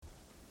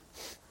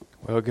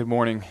Well, good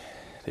morning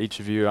to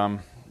each of you. I'm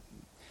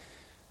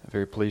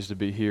very pleased to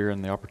be here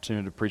and the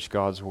opportunity to preach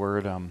God's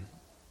Word.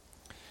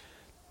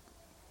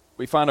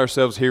 We find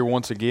ourselves here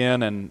once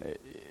again, and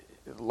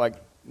like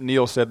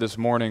Neil said this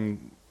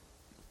morning,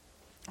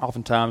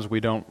 oftentimes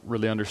we don't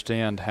really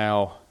understand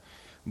how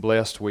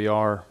blessed we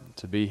are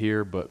to be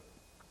here, but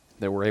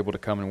that we're able to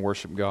come and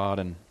worship God,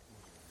 and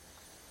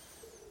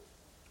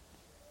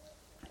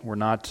we're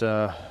not...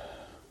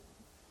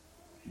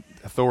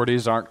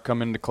 authorities aren't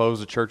coming to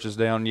close the churches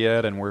down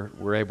yet, and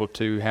we're able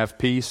to have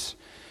peace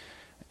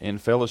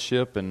and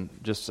fellowship, and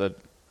just an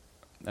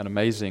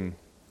amazing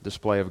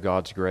display of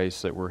God's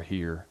grace that we're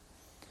here.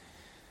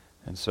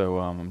 And so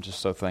I'm just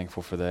so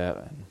thankful for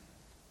that.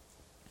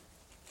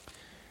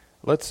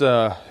 Let's,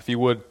 if you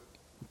would,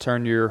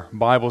 turn your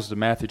Bibles to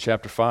Matthew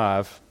chapter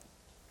 5.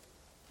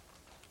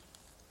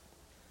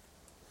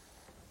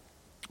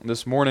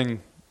 This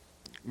morning,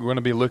 we're going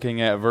to be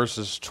looking at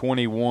verses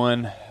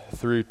 21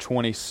 through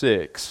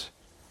 26.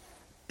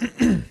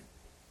 Have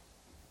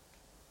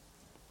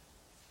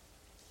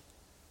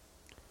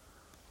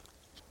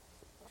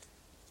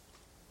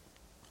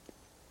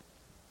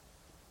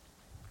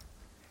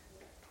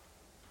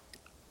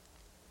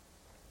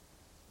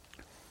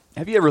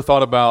you ever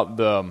thought about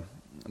the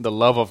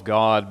love of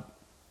God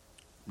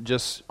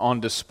just on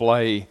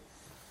display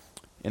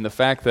in the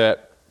fact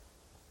that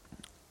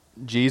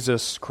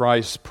Jesus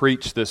Christ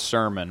preached this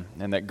sermon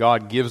and that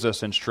God gives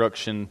us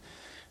instruction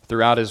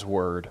throughout His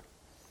Word?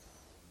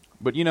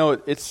 But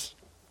it's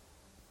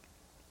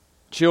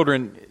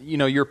children,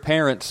 your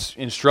parents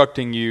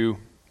instructing you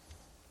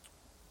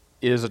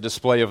is a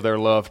display of their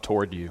love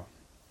toward you.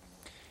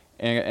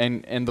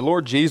 And the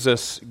Lord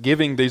Jesus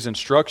giving these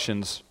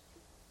instructions,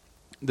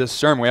 this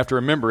sermon, we have to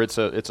remember it's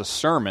a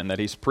sermon that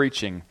He's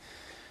preaching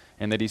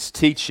and that He's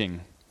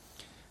teaching.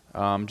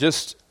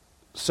 Just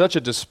such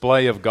a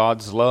display of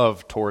God's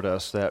love toward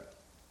us that,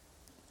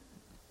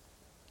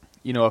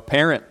 a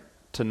parent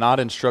to not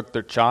instruct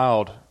their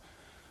child,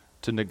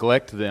 to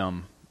neglect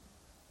them,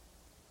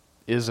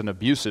 is an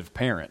abusive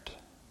parent.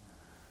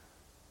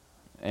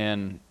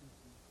 And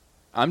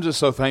I'm just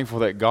so thankful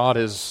that God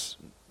is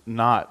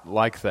not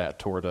like that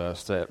toward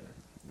us, that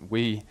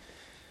we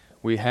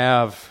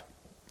have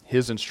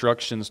His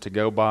instructions to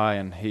go by,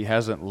 and He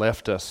hasn't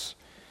left us.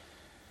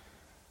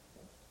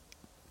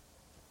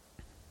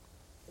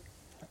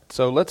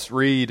 So let's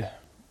read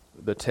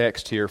the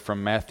text here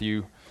from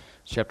Matthew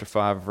chapter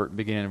 5,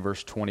 beginning in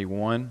verse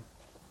 21.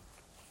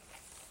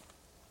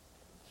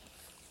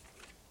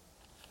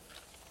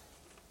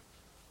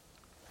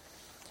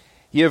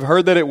 Ye have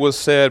heard that it was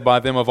said by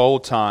them of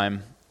old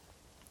time,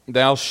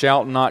 Thou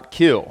shalt not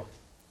kill,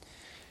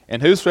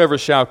 and whosoever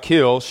shall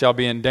kill shall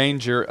be in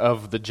danger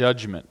of the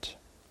judgment.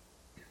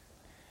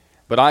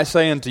 But I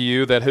say unto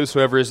you that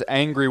whosoever is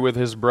angry with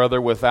his brother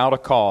without a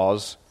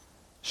cause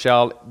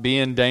shall be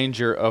in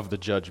danger of the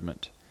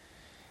judgment.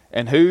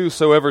 And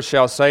whosoever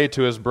shall say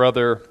to his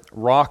brother,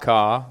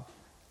 Raca,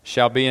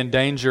 shall be in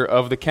danger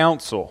of the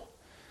council.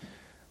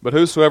 But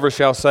whosoever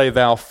shall say,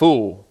 Thou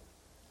fool,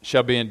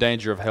 shall be in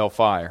danger of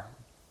hellfire.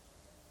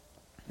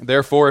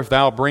 Therefore, if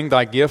thou bring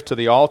thy gift to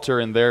the altar,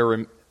 and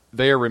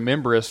there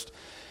rememberest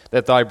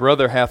that thy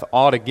brother hath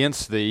aught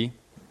against thee,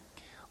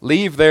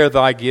 leave there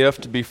thy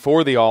gift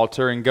before the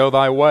altar, and go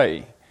thy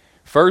way.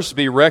 First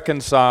be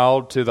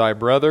reconciled to thy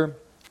brother,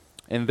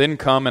 and then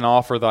come and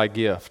offer thy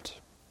gift.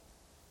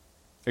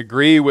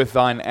 Agree with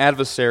thine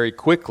adversary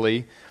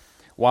quickly,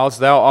 whilst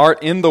thou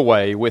art in the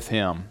way with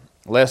him,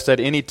 lest at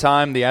any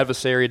time the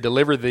adversary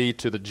deliver thee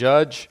to the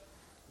judge,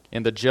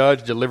 and the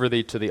judge deliver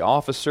thee to the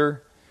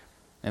officer,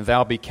 and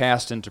thou be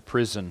cast into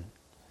prison.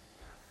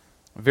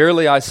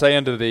 Verily I say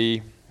unto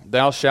thee,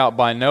 thou shalt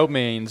by no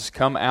means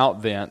come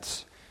out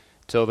thence,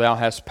 till thou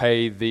hast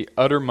paid the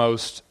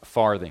uttermost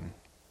farthing.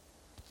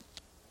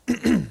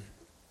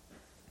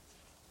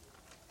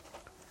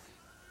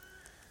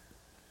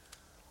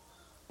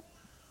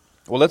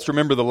 Well, let's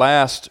remember the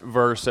last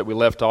verse that we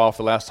left off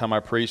the last time I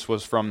preached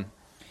was from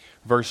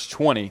verse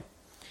 20,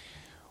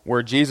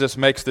 where Jesus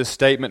makes this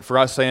statement, For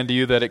I say unto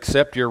you that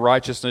except your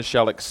righteousness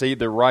shall exceed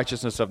the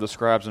righteousness of the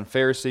scribes and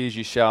Pharisees,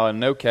 ye shall in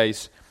no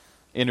case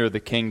enter the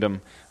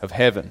kingdom of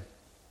heaven.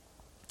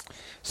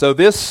 So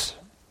this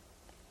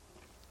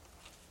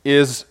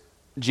is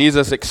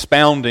Jesus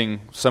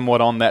expounding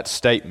somewhat on that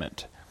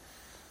statement.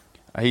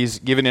 He's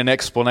giving an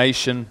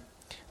explanation.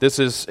 This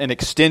is an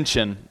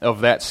extension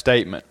of that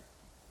statement.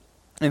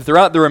 And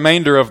throughout the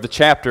remainder of the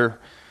chapter,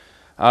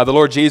 the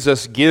Lord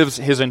Jesus gives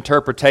His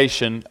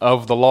interpretation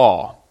of the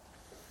law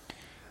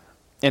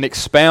and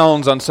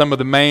expounds on some of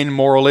the main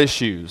moral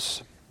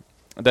issues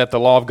that the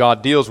law of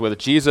God deals with.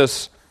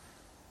 Jesus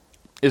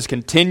is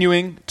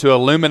continuing to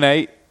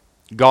illuminate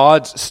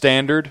God's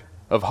standard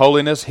of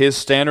holiness, His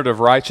standard of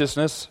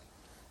righteousness.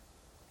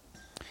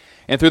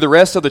 And through the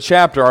rest of the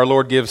chapter, our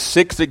Lord gives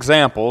 6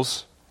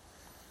 examples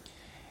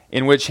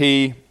in which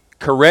He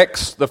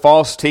corrects the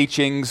false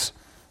teachings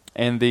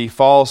and the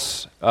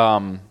false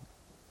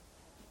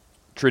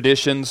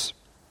traditions,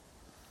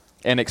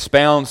 and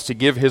expounds to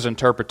give His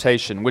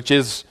interpretation, which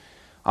is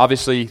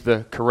obviously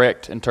the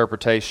correct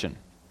interpretation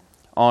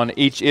on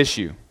each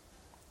issue.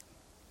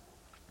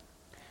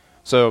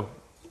 So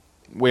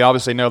we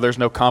obviously know there's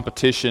no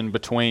competition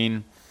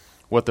between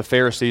what the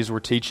Pharisees were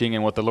teaching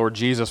and what the Lord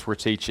Jesus were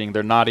teaching.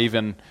 They're not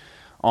even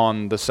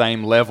on the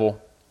same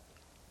level.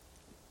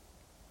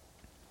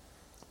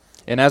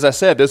 And as I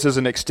said, this is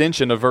an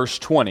extension of verse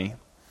 20,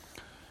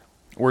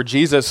 where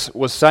Jesus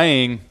was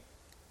saying,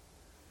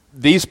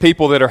 these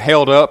people that are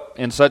held up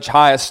in such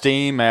high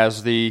esteem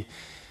as the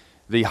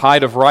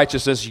height of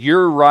righteousness,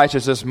 your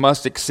righteousness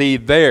must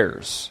exceed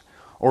theirs,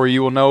 or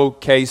you will no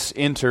case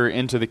enter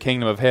into the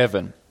kingdom of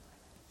heaven.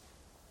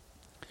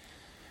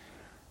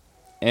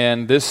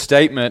 And this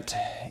statement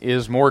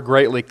is more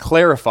greatly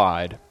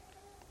clarified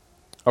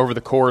over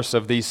the course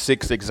of these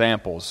 6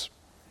 examples,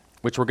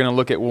 which we're going to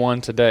look at one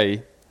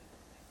today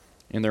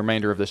in the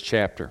remainder of this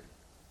chapter.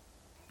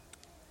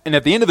 And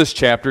at the end of this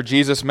chapter,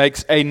 Jesus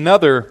makes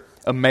another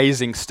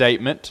amazing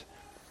statement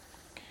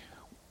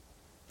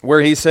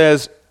where he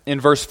says in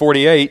verse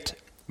 48,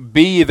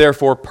 "Be ye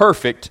therefore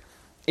perfect,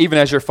 even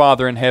as your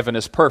Father in heaven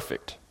is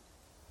perfect."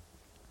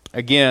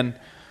 Again,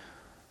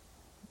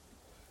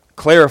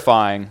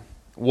 clarifying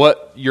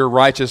what your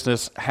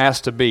righteousness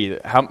has to be,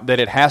 that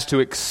it has to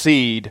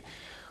exceed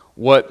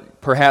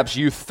what perhaps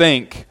you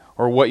think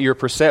or what your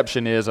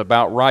perception is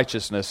about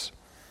righteousness.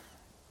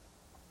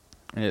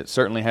 And it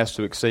certainly has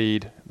to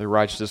exceed the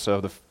righteousness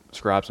of the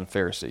scribes and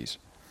Pharisees.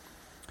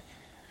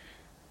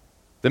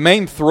 The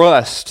main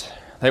thrust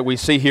that we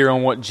see here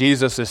on what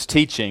Jesus is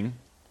teaching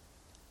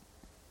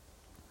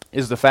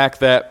is the fact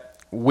that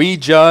we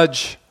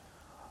judge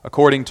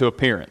according to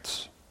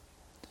appearance.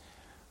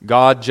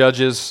 God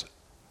judges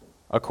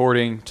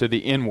according to the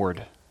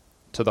inward,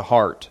 to the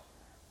heart.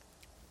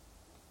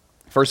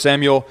 1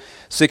 Samuel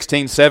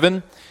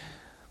 16:7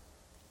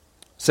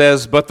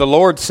 says, "But the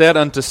Lord said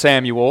unto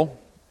Samuel,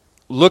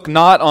 Look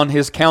not on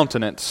his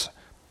countenance,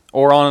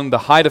 or on the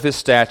height of his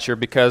stature,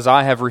 because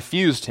I have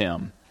refused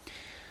him.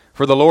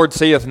 For the Lord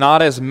seeth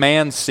not as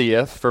man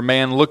seeth, for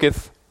man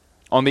looketh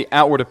on the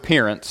outward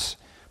appearance,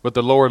 but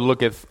the Lord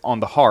looketh on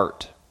the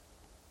heart."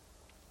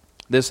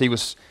 This he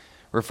was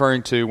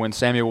referring to when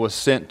Samuel was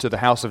sent to the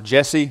house of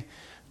Jesse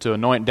to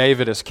anoint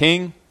David as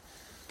king.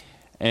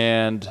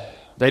 And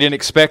they didn't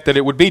expect that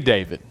it would be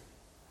David,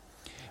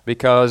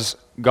 because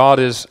God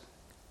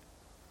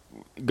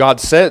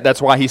said,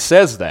 that's why he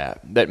says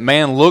that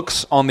man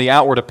looks on the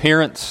outward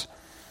appearance,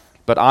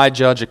 but I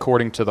judge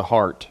according to the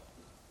heart.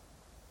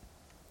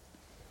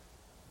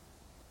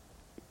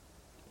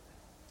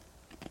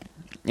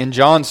 In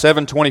John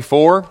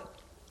 7:24,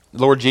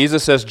 the Lord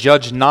Jesus says,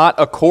 "Judge not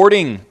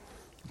according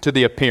to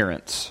the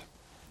appearance."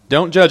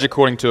 Don't judge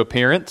according to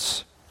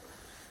appearance,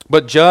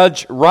 but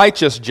judge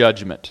righteous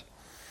judgment.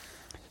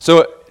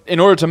 So in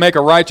order to make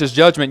a righteous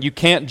judgment, you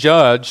can't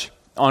judge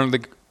on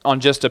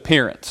just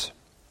appearance.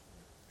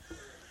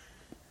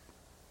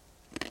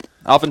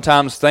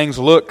 Oftentimes things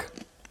look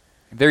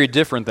very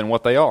different than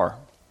what they are.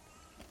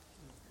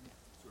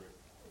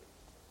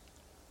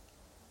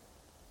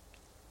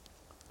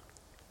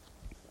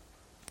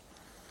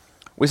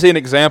 We see an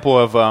example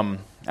of, I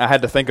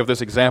had to think of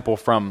this example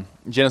from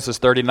Genesis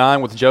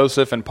 39 with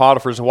Joseph and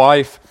Potiphar's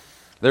wife.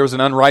 There was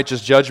an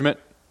unrighteous judgment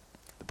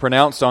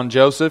pronounced on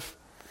Joseph.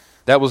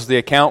 That was the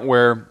account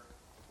where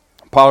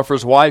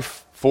Potiphar's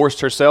wife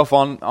forced herself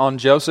on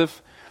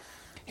Joseph.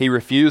 He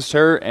refused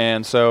her,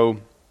 and so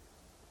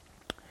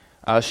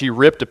she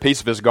ripped a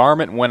piece of his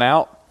garment and went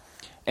out.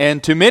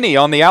 And to many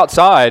on the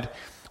outside,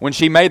 when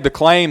she made the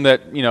claim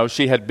that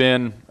she had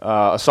been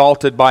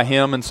assaulted by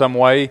him in some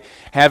way,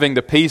 having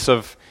the piece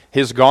of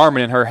his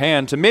garment in her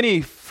hand, to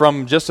many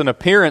from just an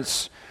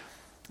appearance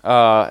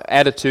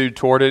attitude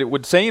toward it, it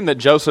would seem that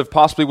Joseph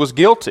possibly was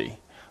guilty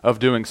of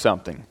doing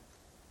something.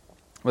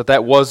 But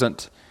that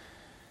wasn't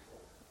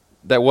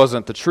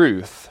the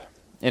truth.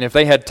 And if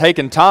they had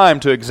taken time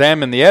to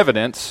examine the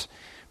evidence,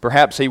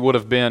 perhaps he would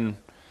have been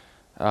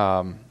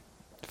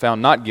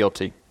found not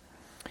guilty.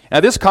 Now,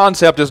 this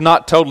concept is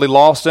not totally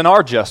lost in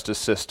our justice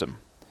system,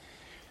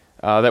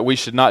 that we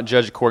should not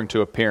judge according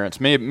to appearance.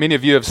 Many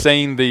of you have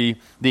seen the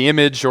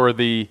image or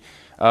the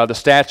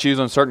statues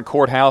on certain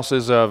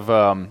courthouses of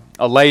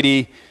a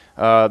lady,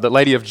 the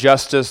Lady of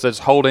Justice, that's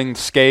holding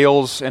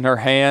scales in her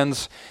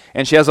hands,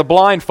 and she has a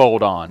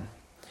blindfold on,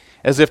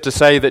 as if to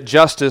say that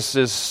justice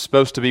is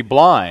supposed to be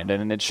blind,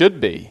 and it should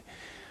be.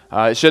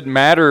 It shouldn't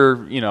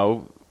matter,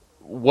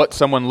 what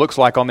someone looks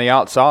like on the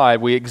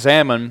outside. We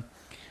examine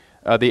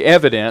the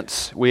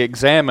evidence, we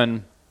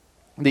examine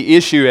the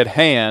issue at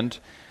hand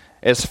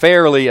as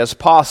fairly as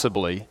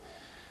possibly,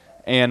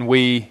 and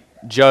we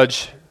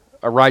judge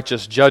a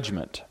righteous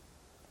judgment.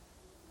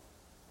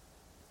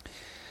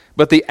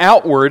 But the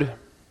outward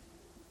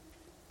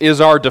is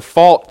our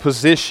default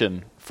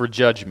position for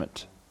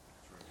judgment,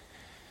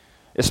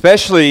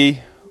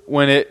 especially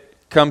when it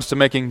comes to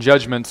making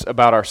judgments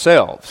about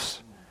ourselves.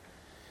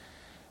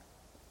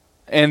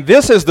 And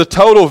this is the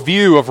total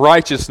view of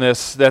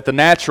righteousness that the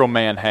natural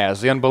man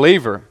has, the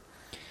unbeliever.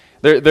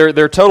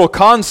 Their total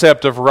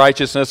concept of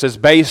righteousness is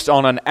based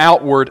on an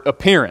outward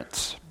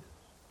appearance.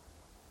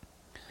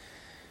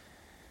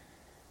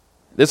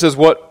 This is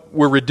what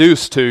we're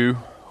reduced to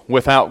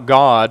without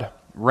God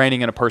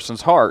reigning in a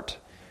person's heart.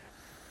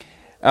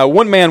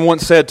 One man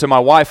once said to my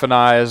wife and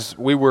I, as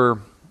we were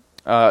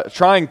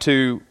trying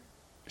to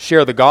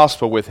share the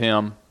gospel with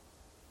him,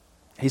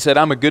 he said,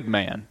 "I'm a good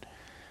man.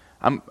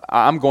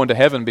 I'm going to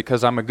heaven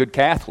because I'm a good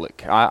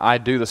Catholic. I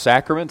do the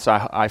sacraments.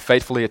 I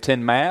faithfully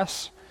attend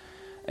Mass,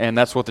 and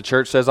that's what the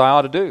church says I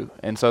ought to do.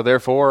 And so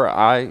therefore,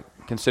 I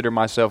consider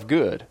myself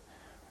good."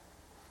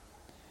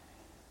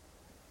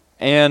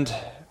 And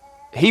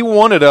he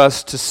wanted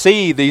us to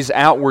see these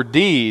outward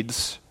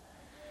deeds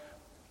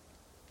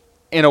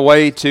in a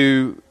way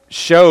to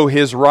show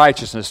his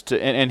righteousness.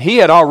 And he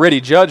had already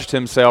judged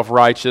himself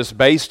righteous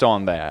based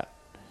on that.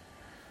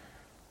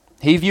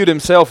 He viewed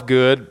himself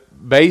good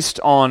based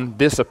on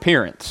this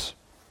appearance,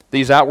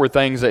 these outward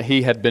things that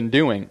he had been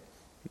doing.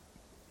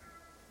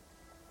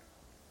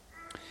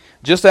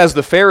 Just as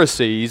the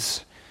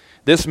Pharisees,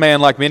 this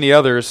man, like many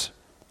others,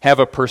 have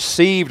a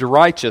perceived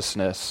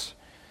righteousness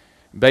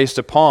based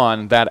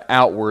upon that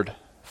outward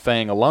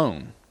thing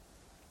alone.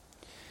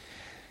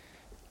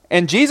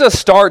 And Jesus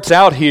starts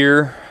out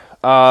here,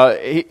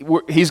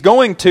 he's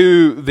going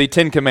to the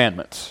Ten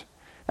Commandments.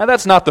 Now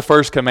that's not the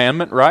first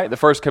commandment, right? The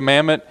first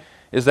commandment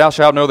is, "Thou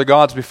shalt no other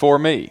gods before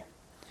me."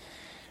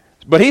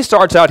 But he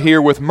starts out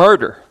here with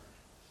murder.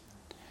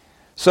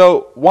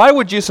 So why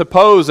would you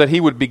suppose that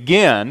he would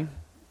begin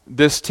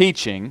this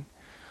teaching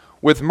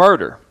with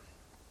murder?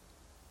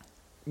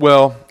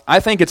 Well,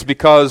 I think it's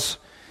because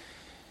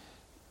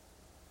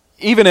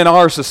even in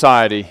our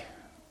society,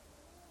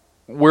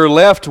 we're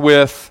left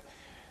with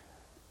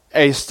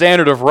a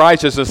standard of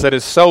righteousness that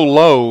is so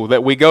low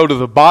that we go to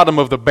the bottom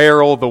of the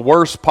barrel, the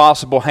worst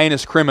possible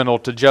heinous criminal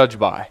to judge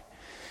by.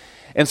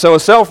 And so a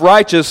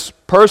self-righteous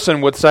person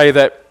would say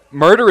that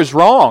murder is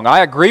wrong. I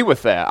agree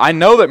with that. I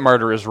know that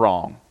murder is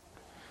wrong.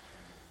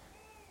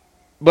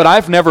 But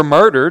I've never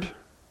murdered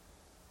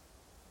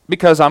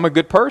because I'm a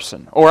good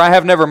person. Or I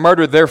have never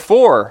murdered,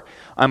 therefore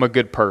I'm a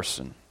good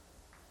person.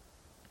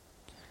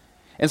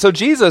 And so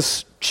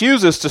Jesus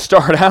chooses to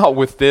start out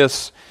with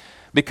this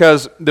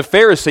because the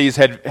Pharisees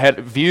had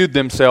viewed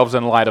themselves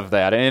in light of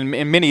that, and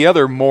in many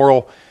other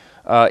moral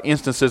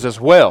instances as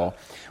well,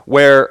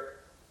 where,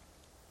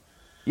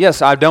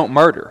 yes, I don't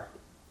murder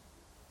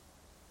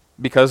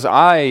because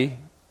I'm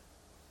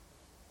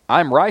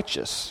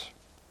righteous.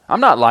 I'm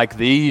not like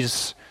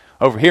these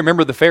over here.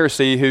 Remember the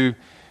Pharisee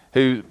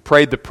who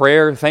prayed the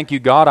prayer, "Thank you,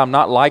 God, I'm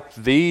not like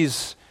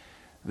these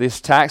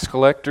tax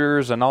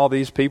collectors and all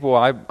these people.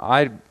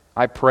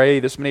 I pray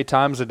this many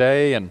times a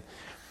day."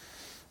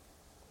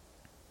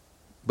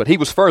 But he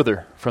was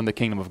further from the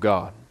kingdom of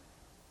God.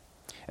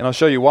 And I'll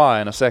show you why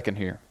in a second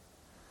here.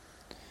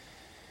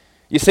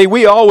 You see,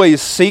 we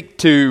always seek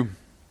to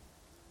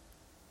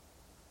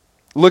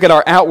look at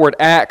our outward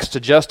acts to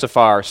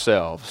justify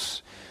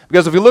ourselves.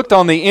 Because if we looked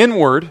on the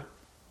inward,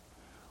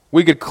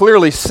 we could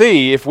clearly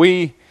see if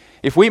we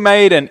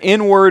made an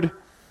inward,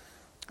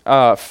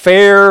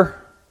 fair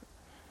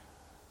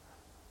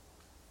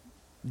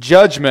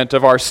judgment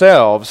of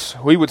ourselves,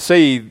 we would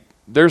see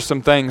there's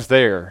some things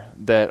there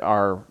that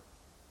are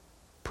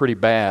pretty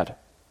bad.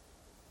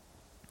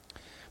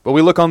 But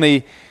we look on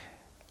the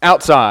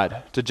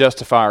outside to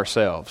justify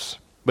ourselves.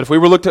 But if we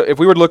were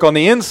to look on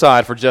the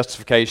inside for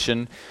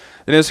justification,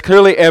 then it's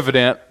clearly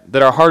evident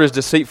that our heart is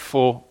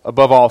deceitful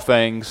above all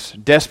things,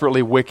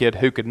 desperately wicked,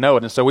 who could know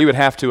it? And so we would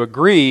have to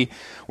agree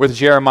with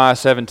Jeremiah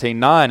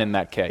 17:9 in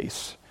that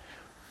case.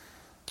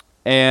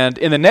 And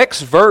in the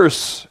next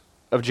verse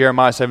of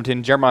Jeremiah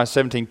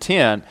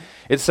 17:10,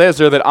 it says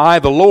there that I,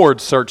 the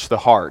Lord, search the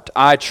heart.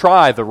 I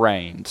try the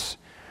reins.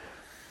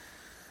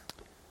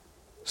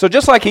 So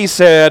just like he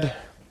said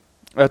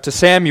to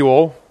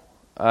Samuel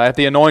at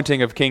the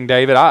anointing of King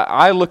David,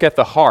 I look at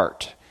the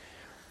heart.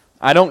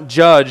 I don't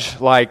judge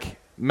like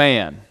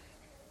man.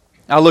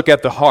 I look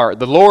at the heart.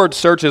 The Lord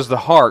searches the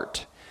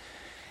heart.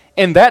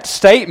 In that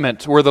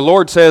statement where the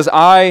Lord says,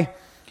 I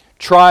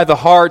try the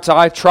hearts,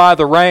 I try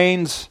the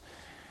reins,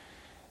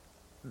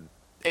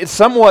 it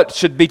somewhat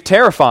should be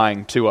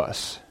terrifying to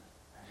us.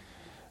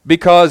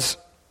 Because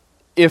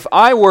if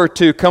I were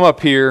to come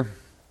up here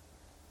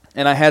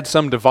and I had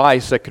some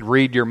device that could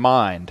read your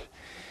mind,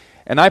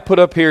 and I put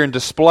up here and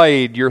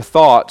displayed your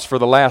thoughts for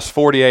the last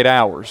 48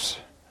 hours,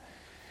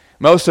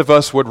 most of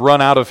us would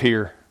run out of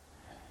here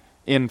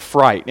in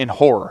fright, in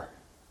horror,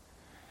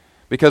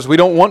 because we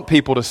don't want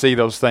people to see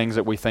those things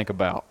that we think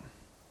about.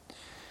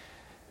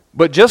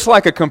 But just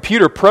like a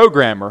computer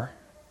programmer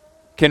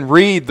can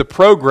read the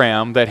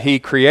program that he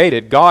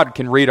created, God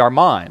can read our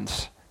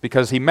minds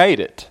because he made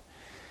it.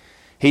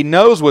 He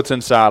knows what's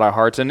inside our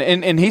hearts,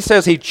 and he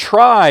says he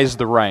tries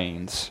the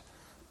reins.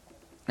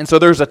 And so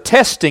there's a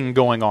testing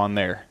going on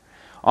there,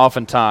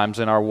 oftentimes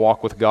in our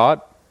walk with God.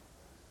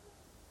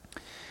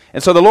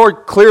 And so the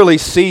Lord clearly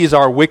sees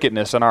our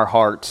wickedness in our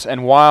hearts,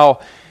 and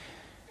while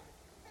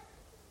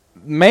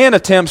man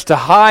attempts to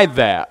hide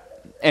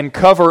that and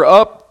cover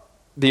up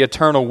the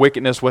eternal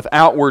wickedness with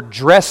outward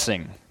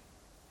dressing,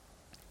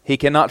 he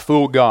cannot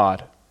fool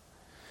God.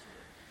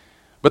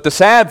 But the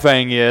sad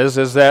thing is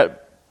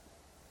that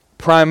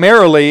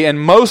primarily and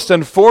most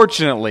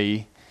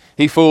unfortunately,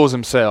 he fools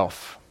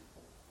himself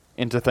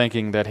into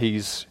thinking that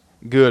he's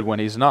good when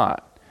he's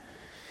not.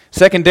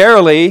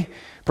 Secondarily,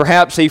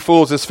 perhaps he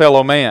fools his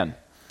fellow man.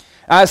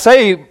 I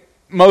say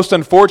most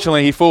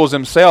unfortunately he fools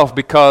himself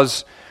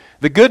because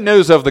the good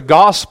news of the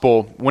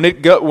gospel, when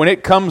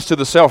it comes to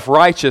the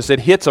self-righteous,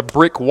 it hits a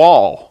brick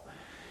wall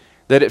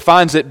that it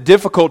finds it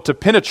difficult to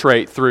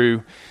penetrate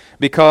through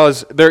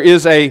because there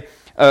is a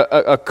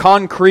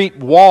concrete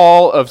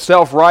wall of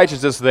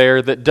self-righteousness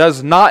there that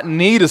does not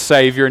need a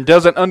Savior and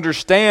doesn't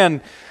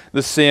understand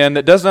the sin,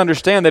 that doesn't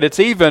understand that it's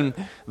even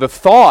the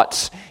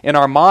thoughts in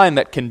our mind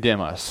that condemn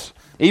us,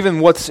 even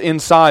what's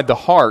inside the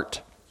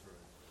heart.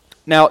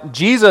 Now,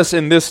 Jesus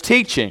in this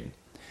teaching,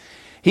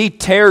 he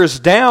tears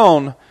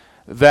down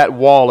that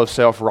wall of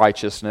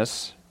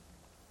self-righteousness.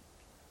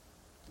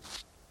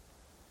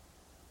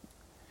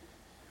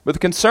 But the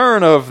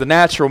concern of the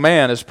natural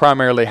man is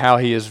primarily how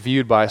he is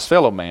viewed by his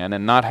fellow man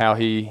and not how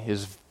he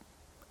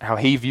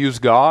views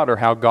God or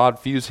how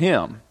God views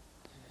him.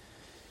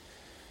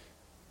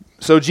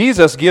 So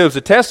Jesus gives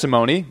a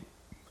testimony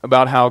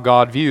about how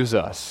God views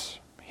us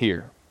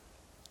here,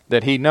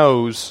 that he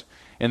knows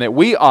and that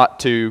we ought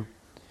to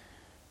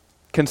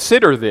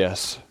consider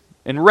this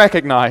and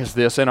recognize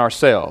this in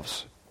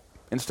ourselves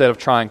instead of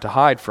trying to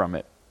hide from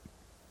it.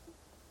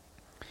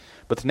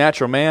 But the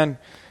natural man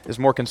is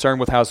more concerned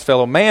with how his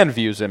fellow man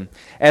views him,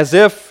 as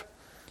if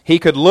he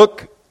could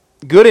look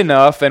good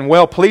enough and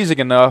well-pleasing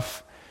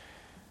enough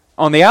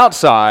on the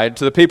outside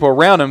to the people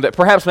around him that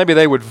perhaps maybe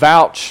they would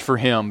vouch for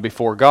him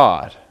before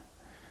God.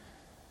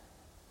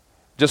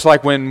 Just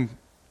like when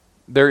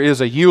there is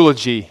a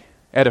eulogy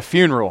at a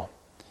funeral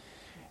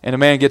and a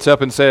man gets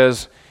up and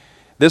says,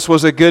 "This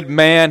was a good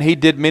man, he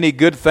did many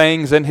good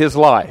things in his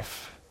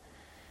life."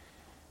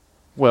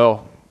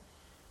 Well,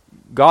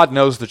 God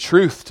knows the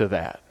truth to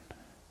that.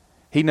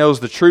 He knows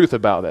the truth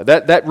about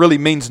that. That really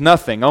means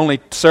nothing, only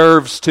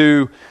serves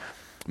to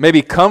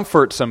maybe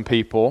comfort some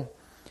people.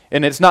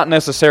 And it's not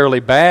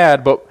necessarily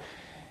bad, but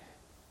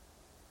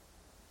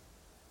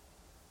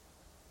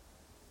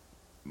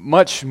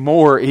much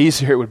more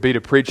easier it would be to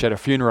preach at a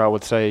funeral, I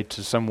would say,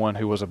 to someone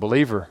who was a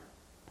believer.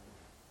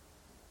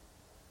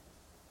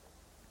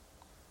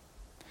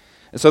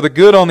 And so the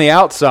good on the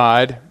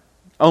outside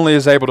only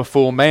is able to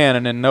fool man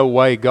and in no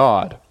way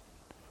God.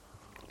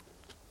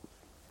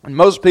 And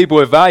most people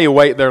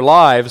evaluate their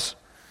lives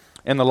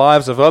and the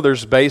lives of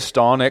others based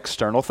on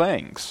external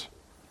things.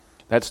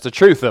 That's the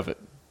truth of it.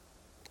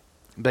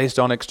 Based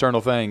on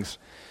external things.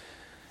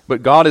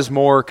 But God is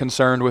more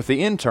concerned with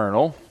the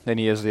internal than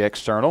he is the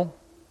external.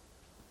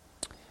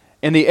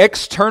 And the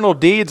external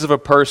deeds of a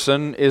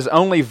person is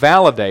only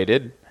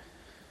validated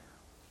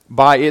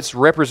by its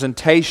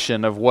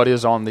representation of what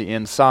is on the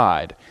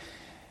inside.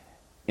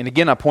 And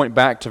again, I point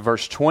back to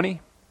verse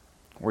 20,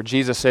 where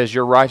Jesus says,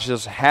 your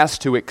righteousness has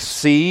to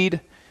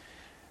exceed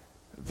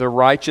the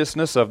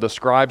righteousness of the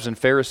scribes and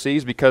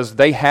Pharisees because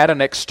they had an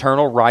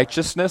external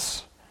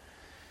righteousness.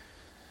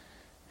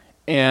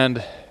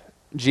 And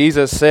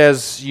Jesus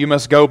says you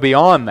must go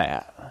beyond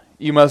that.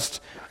 You must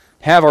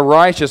have a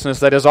righteousness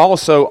that is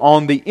also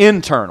on the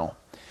internal.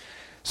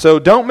 So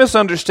don't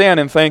misunderstand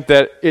and think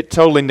that it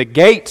totally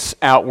negates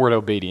outward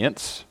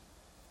obedience.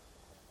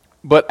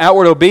 But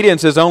outward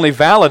obedience is only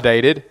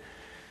validated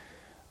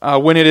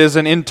when it is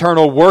an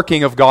internal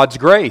working of God's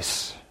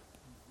grace.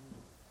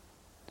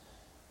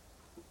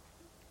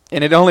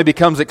 And it only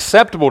becomes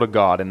acceptable to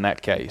God in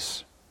that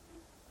case.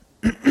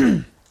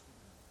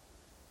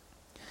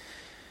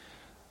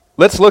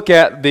 Let's look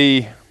at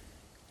the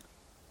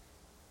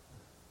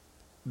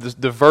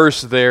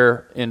verse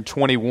there in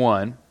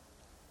 21.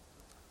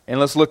 And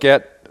let's look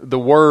at the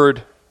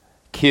word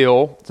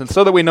kill,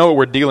 so that we know what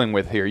we're dealing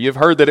with here. You've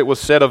heard that it was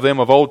said of them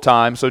of old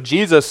time. So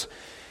Jesus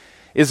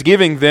is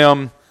giving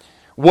them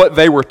what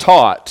they were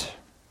taught.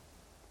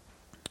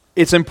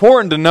 It's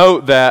important to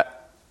note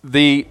that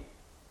the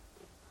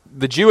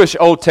Jewish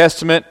Old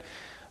Testament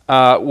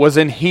was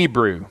in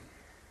Hebrew.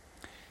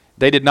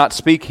 They did not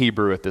speak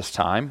Hebrew at this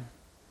time.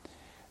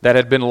 That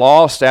had been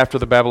lost after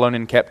the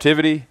Babylonian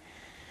captivity.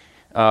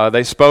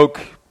 They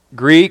spoke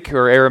Greek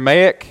or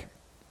Aramaic.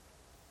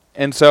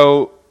 And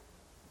so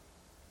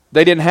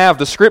they didn't have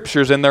the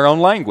scriptures in their own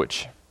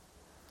language.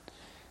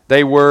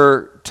 They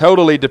were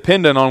totally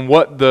dependent on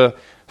what the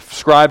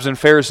scribes and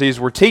Pharisees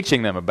were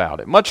teaching them about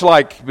it. Much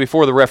like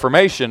before the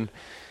Reformation,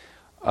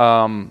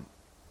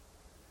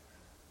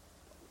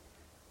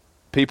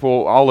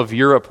 people, all of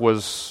Europe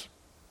was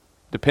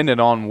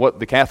dependent on what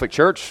the Catholic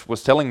Church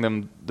was telling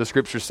them the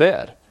Scripture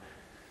said.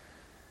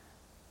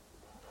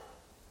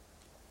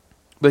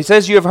 But he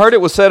says, you have heard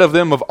it was said of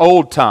them of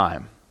old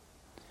time,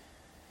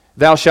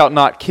 thou shalt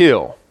not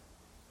kill.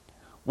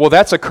 Well,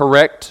 that's a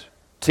correct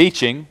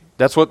teaching.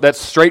 That's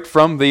straight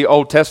from the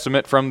Old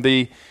Testament, from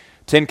the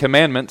Ten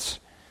Commandments.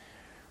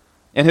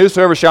 And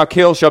whosoever shall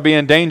kill shall be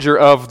in danger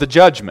of the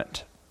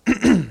judgment.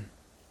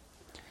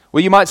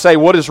 Well, you might say,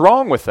 what is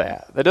wrong with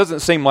that? That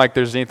doesn't seem like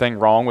there's anything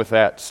wrong with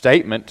that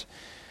statement.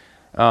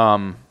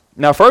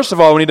 Now, first of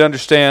all, we need to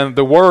understand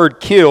the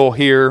word kill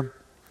here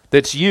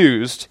that's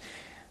used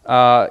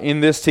in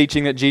this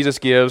teaching that Jesus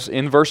gives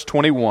in verse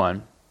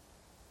 21,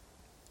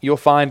 you'll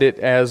find it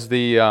as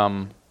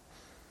the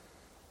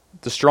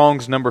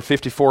Strong's number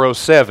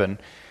 5407,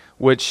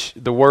 which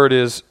the word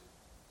is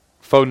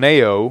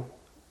phoneo,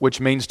 which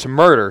means to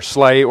murder,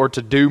 slay, or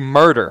to do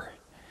murder.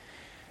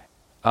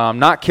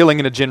 Not killing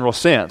in a general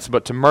sense,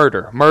 but to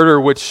murder.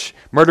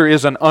 Murder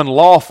is an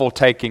unlawful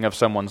taking of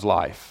someone's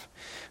life.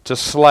 To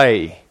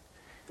slay.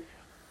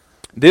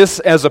 This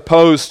as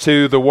opposed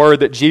to the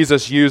word that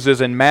Jesus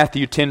uses in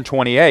Matthew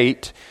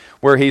 10:28,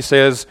 where he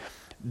says,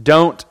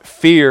 "Don't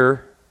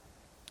fear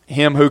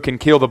him who can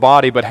kill the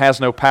body but has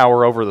no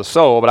power over the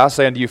soul, but I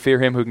say unto you, fear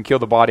him who can kill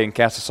the body and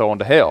cast the soul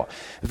into hell."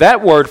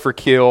 That word for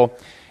kill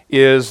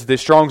is the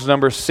Strong's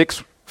number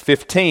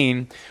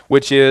 615,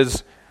 which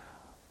is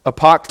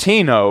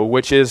apoktino,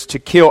 which is to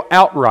kill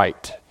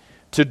outright,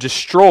 to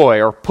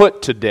destroy or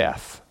put to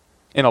death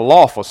in a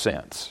lawful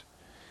sense.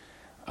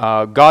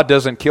 God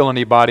doesn't kill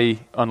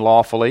anybody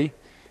unlawfully.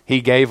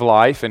 He gave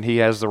life and he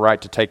has the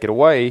right to take it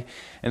away.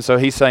 And so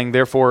he's saying,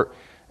 therefore,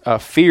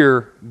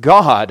 fear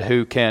God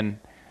who can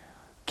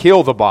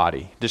kill the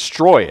body,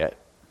 destroy it.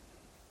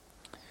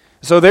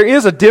 So there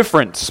is a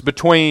difference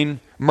between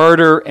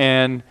murder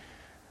and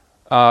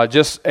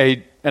just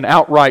an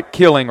outright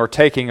killing or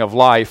taking of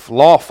life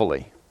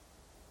lawfully.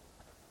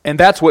 And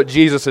that's what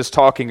Jesus is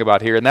talking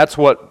about here. And that's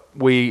what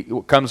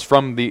comes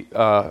from the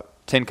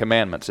Ten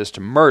Commandments, is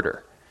to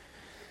murder.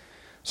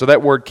 So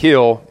that word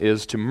kill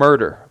is to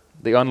murder,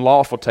 the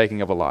unlawful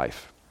taking of a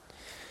life.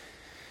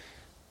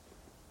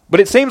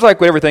 But it seems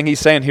like everything he's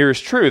saying here is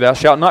true. Thou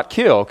shalt not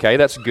kill. Okay,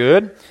 that's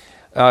good.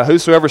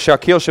 Whosoever shall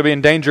kill shall be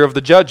in danger of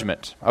the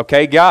judgment.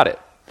 Okay, got it.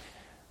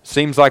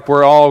 Seems like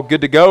we're all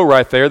good to go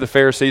right there, the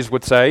Pharisees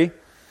would say.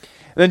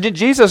 And then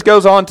Jesus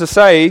goes on to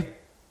say,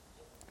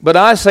 "But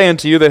I say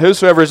unto you that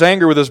whosoever is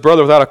angry with his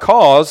brother without a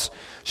cause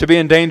shall be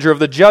in danger of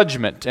the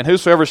judgment. And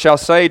whosoever shall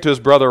say to his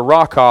brother,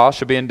 Rakah,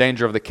 shall be in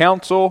danger of the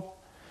council.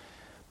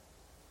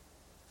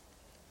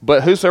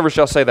 But whosoever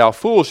shall say, thou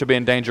fool, shall be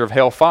in danger of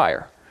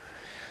hellfire."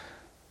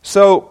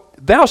 So,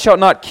 thou shalt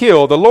not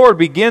kill. The Lord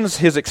begins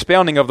his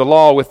expounding of the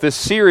law with this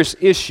serious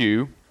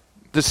issue,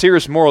 the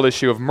serious moral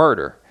issue of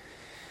murder.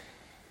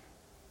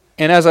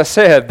 And as I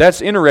said,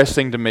 that's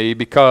interesting to me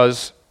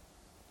because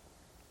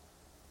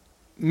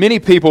many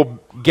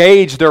people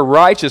gauge their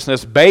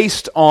righteousness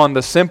based on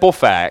the simple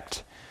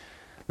fact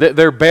that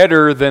they're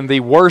better than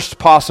the worst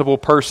possible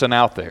person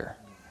out there.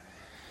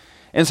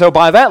 And so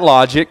by that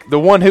logic, the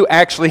one who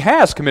actually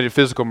has committed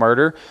physical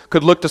murder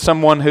could look to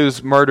someone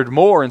who's murdered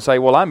more and say,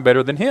 well, I'm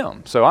better than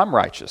him, so I'm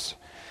righteous.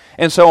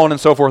 And so on and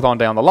so forth on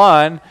down the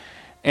line.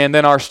 And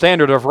then our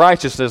standard of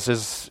righteousness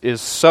is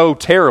so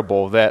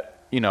terrible that,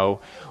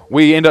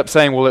 we end up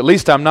saying, well, at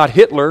least I'm not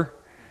Hitler,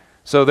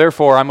 so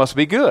therefore I must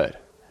be good.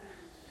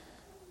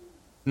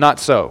 Not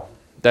so.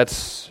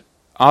 That's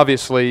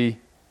obviously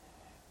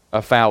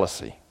a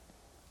fallacy.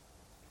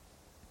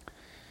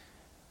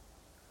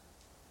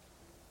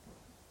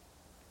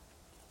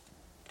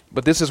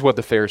 But this is what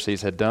the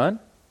Pharisees had done.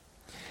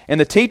 And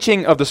the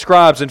teaching of the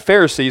scribes and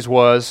Pharisees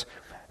was,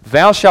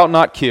 thou shalt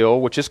not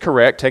kill, which is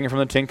correct, taken from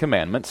the Ten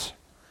Commandments,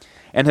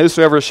 and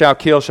whosoever shall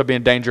kill shall be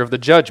in danger of the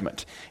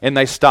judgment. And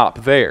they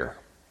stop there.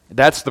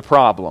 That's the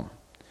problem.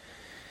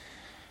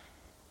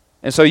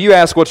 And so you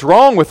ask, what's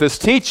wrong with this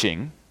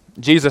teaching?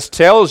 Jesus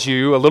tells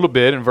you a little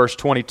bit in verse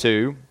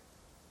 22,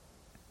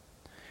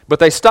 but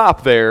they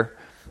stop there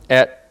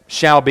at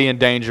shall be in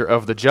danger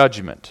of the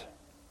judgment.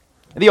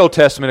 The Old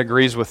Testament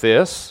agrees with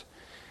this.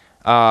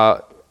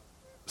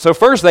 So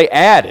first they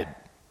added,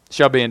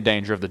 shall be in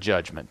danger of the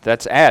judgment.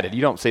 That's added.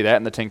 You don't see that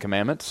in the Ten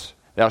Commandments.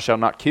 Thou shalt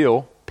not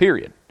kill,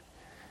 period.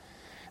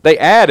 They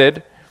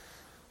added,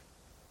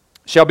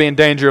 shall be in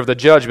danger of the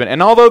judgment.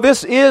 And although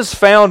this is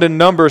found in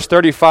Numbers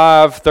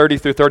 35, 30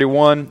 through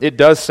 31, it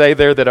does say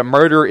there that a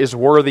murderer is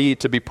worthy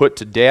to be put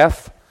to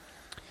death.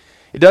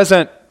 It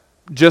doesn't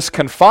just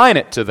confine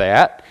it to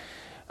that.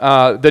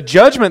 The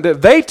judgment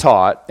that they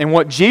taught and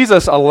what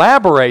Jesus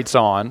elaborates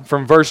on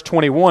from verse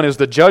 21 is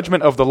the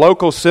judgment of the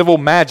local civil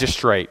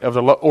magistrate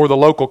or the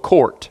local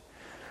court.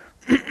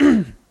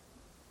 And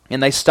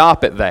they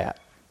stop at that.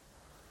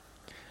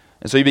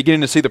 And so you're beginning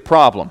to see the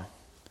problem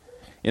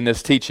in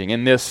this teaching,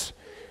 in this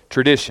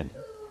tradition.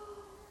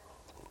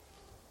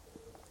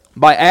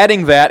 By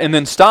adding that and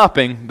then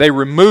stopping, they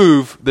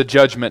remove the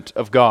judgment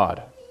of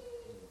God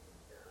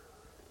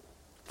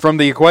from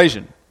the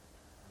equation.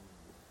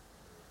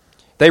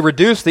 They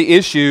reduce the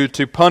issue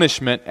to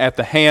punishment at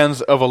the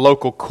hands of a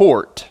local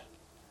court.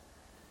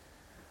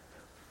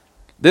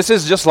 This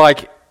is just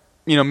like,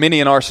 many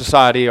in our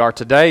society are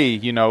today.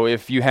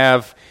 If you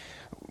have,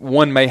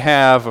 one may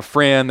have a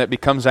friend that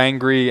becomes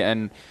angry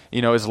and,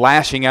 is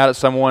lashing out at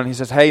someone. He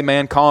says, hey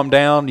man, calm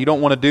down. You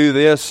don't want to do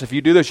this. If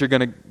you do this, you're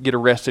going to get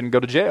arrested and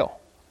go to jail.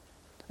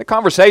 The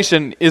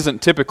conversation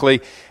isn't typically,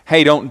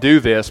 hey, don't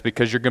do this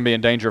because you're going to be in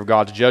danger of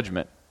God's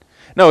judgment.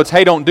 No, it's,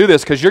 hey, don't do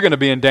this because you're going to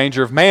be in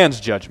danger of man's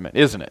judgment,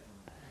 isn't it?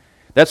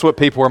 That's what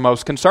people are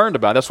most concerned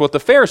about. That's what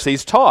the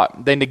Pharisees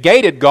taught. They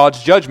negated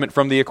God's judgment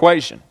from the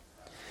equation.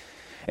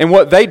 And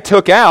what they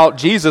took out,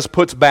 Jesus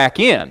puts back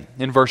in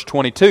verse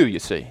 22, you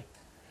see.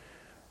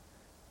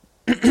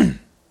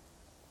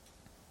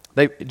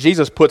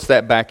 Jesus puts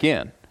that back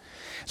in.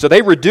 So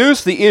they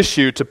reduce the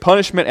issue to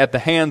punishment at the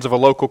hands of a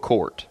local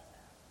court.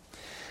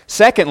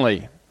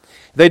 Secondly,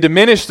 they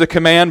diminish the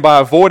command by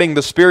avoiding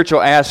the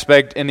spiritual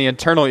aspect in the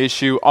internal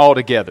issue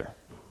altogether.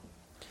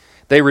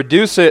 They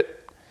reduce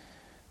it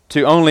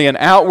to only an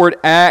outward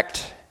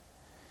act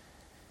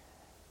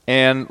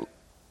and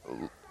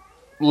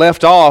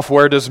left off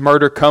where does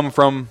murder come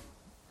from,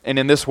 and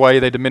in this way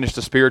they diminish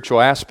the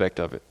spiritual aspect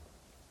of it.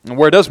 And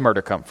where does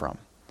murder come from?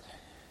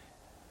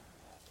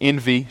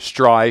 Envy,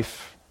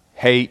 strife,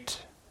 hate.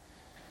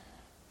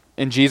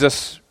 And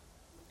Jesus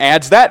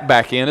adds that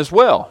back in as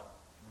well.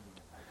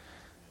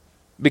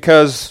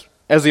 Because,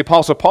 as the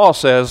Apostle Paul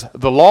says,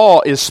 the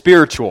law is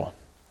spiritual,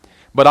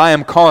 but I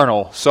am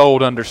carnal,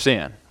 sold under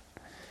sin.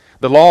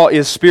 The law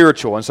is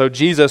spiritual, and so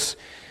Jesus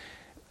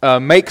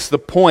makes the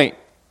point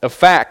of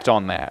fact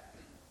on that.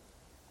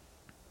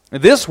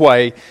 This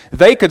way,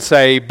 they could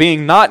say,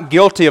 being not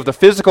guilty of the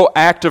physical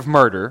act of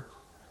murder,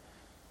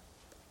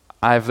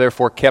 I have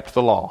therefore kept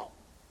the law.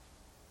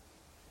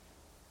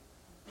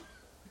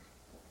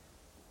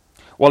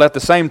 While at the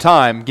same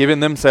time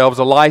giving themselves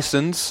a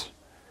license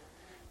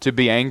to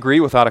be angry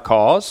without a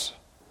cause,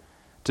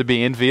 to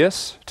be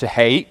envious, to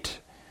hate,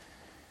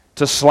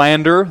 to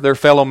slander their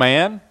fellow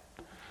man.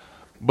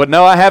 But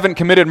no, I haven't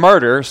committed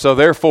murder, so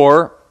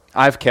therefore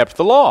I've kept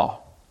the law.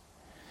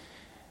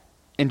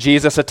 And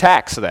Jesus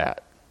attacks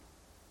that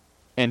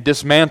and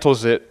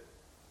dismantles it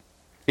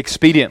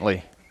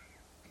expediently.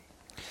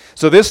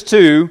 So this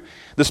too,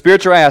 the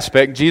spiritual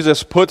aspect,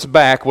 Jesus puts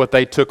back what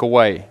they took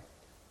away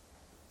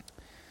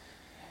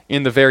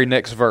in the very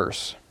next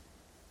verse.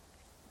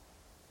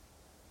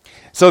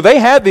 So they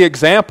had the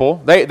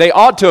example. They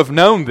ought to have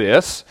known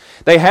this.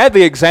 They had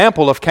the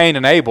example of Cain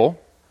and Abel.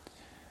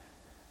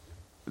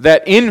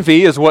 That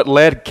envy is what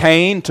led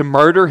Cain to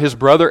murder his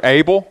brother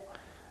Abel.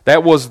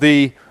 That was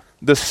the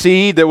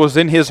seed that was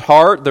in his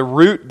heart, the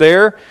root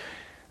there,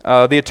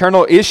 the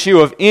eternal issue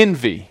of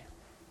envy.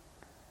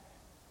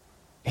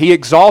 He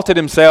exalted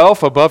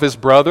himself above his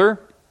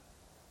brother.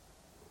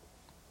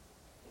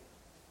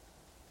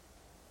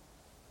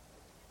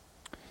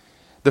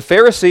 The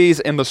Pharisees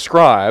and the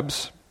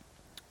scribes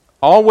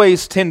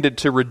always tended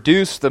to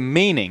reduce the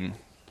meaning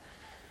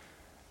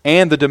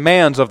and the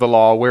demands of the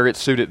law where it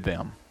suited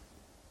them.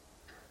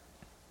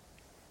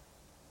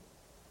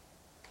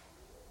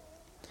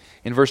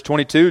 In verse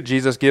 22,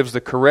 Jesus gives the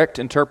correct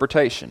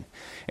interpretation,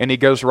 and he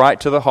goes right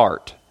to the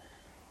heart.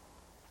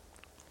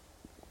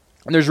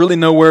 And there's really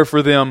nowhere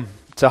for them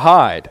to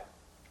hide.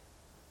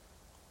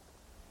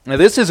 Now,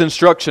 this is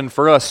instruction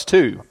for us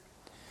too.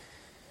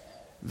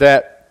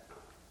 That,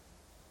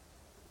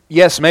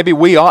 yes, maybe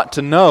we ought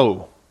to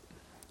know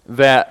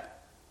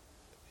that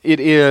it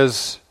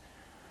is,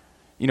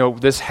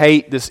 this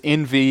hate, this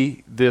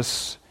envy,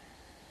 this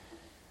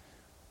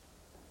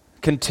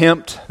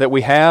contempt that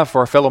we have for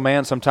our fellow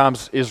man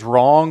sometimes is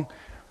wrong,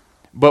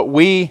 but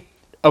we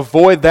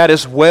avoid that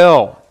as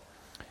well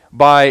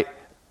by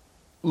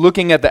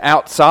looking at the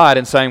outside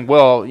and saying,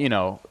 well,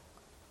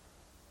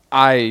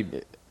 I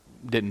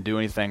didn't do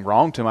anything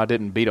wrong to him. I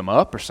didn't beat him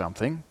up or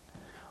something.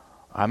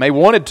 I may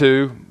wanted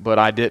to, but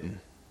I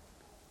didn't.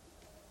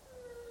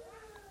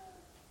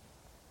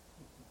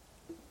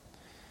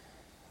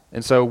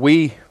 And so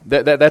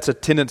that's a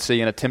tendency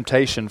and a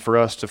temptation for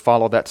us to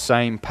follow that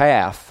same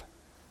path.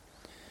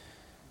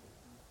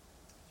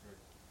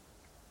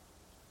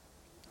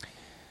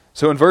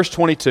 So in verse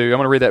 22, I'm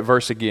going to read that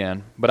verse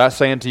again. But I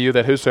say unto you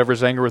that whosoever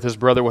is angry with his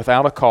brother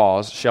without a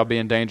cause shall be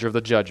in danger of the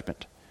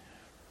judgment.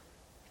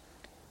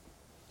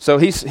 So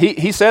he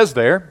says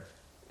there,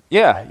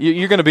 yeah,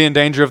 you're going to be in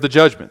danger of the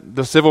judgment.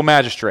 The civil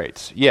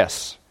magistrates,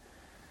 yes.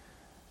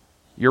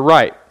 You're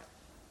right.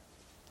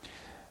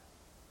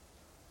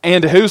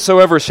 And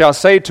whosoever shall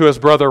say to his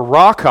brother,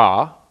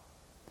 Raca,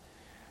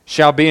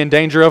 shall be in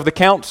danger of the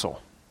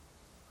council.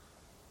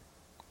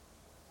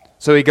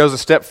 So he goes a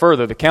step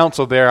further. The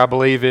council there, I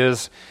believe,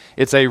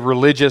 it's a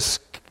religious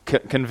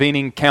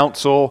convening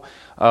council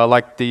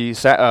like the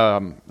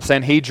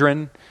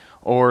Sanhedrin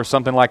or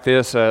something like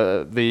this,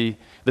 the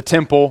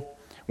temple,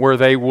 where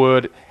they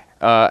would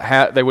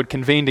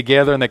convene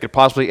together and they could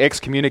possibly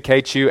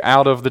excommunicate you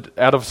out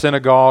of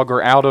synagogue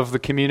or out of the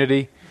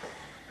community.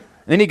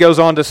 And then he goes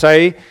on to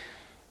say,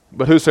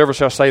 but whosoever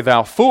shall say,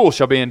 thou fool,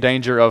 shall be in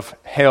danger of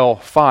hell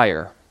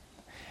fire.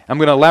 I'm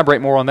going to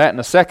elaborate more on that in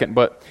a second,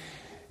 but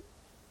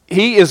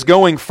he is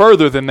going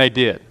further than they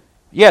did.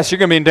 Yes, you're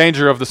going to be in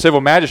danger of the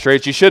civil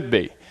magistrates. You should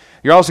be.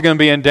 You're also going to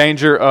be in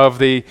danger of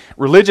the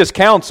religious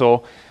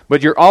council,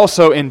 but you're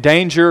also in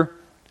danger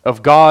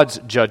of God's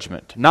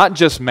judgment. Not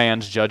just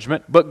man's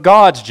judgment, but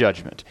God's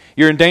judgment.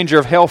 You're in danger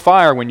of hell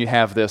fire when you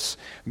have this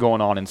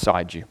going on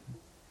inside you.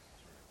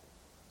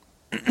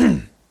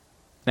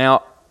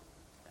 Now,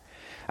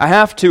 I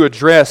have to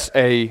address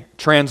a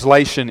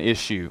translation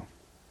issue.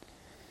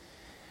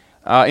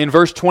 In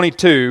verse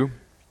 22,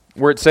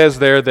 where it says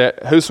there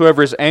that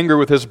whosoever is angry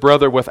with his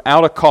brother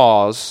without a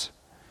cause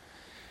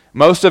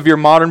Most of your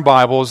modern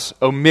Bibles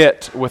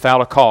omit without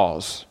a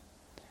cause,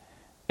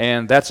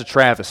 and that's a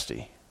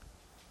travesty.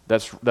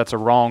 That's a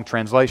wrong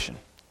translation.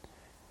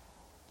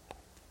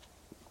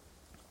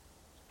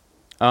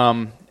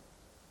 And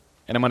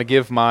I'm going to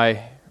give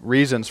my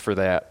reasons for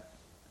that.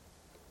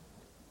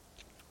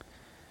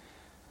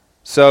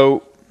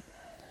 So,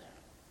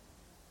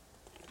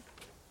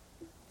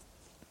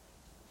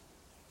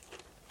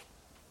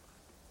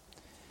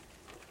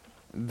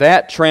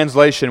 that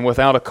translation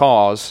without a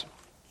cause,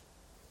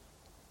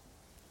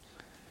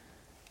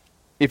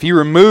 if you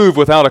remove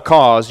without a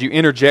cause, you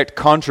interject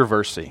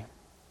controversy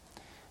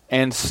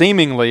and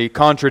seemingly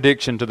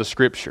contradiction to the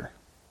Scripture.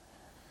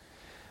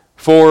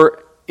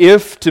 For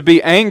if to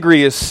be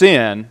angry is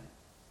sin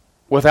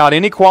without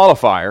any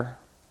qualifier,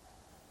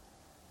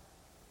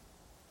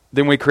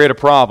 then we create a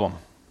problem.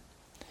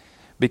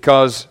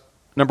 Because,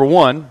 number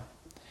one,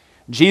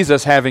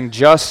 Jesus having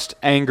just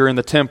anger in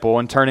the temple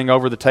and turning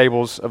over the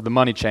tables of the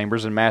money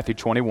chambers in Matthew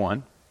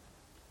 21.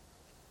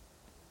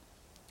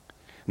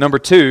 Number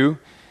two,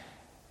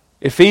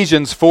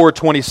 Ephesians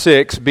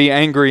 4:26, be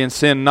angry and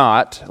sin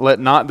not, let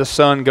not the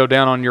sun go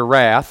down on your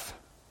wrath.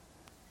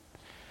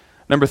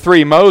 Number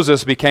three,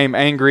 Moses became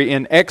angry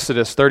in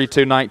Exodus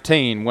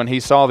 32:19 when he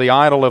saw the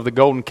idol of the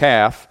golden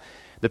calf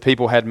the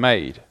people had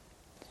made.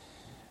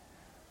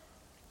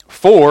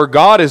 4,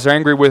 God is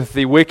angry with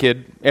the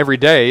wicked every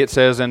day, it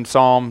says in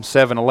Psalm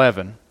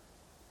 7:11.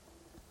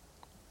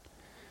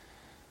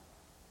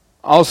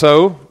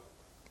 Also,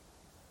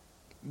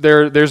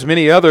 there's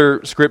many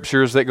other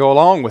scriptures that go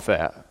along with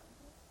that.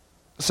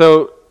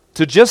 So,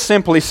 to just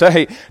simply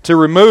say, to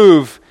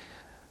remove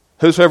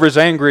whosoever is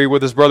angry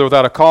with his brother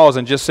without a cause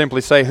and just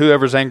simply say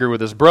whoever is angry with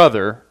his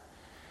brother,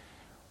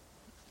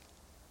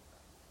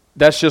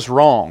 that's just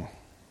wrong.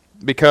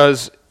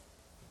 Because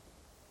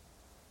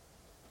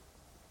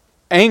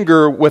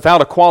anger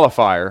without a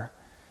qualifier,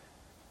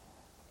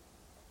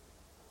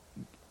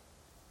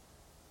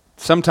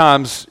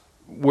 sometimes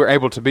we're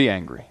able to be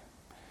angry.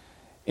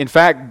 In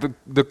fact,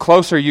 the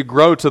closer you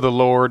grow to the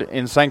Lord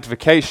in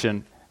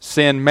sanctification,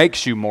 sin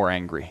makes you more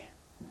angry.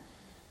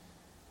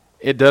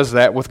 It does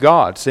that with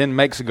God. Sin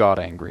makes God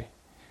angry.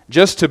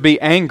 Just to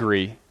be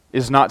angry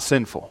is not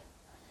sinful.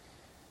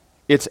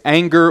 It's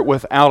anger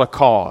without a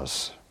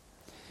cause.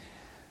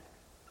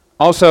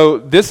 Also,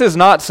 this is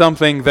not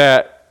something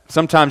that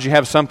sometimes you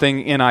have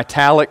something in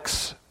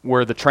italics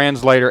where the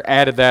translator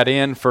added that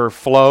in for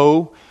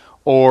flow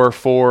or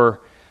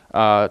for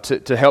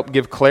to help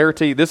give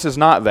clarity. This is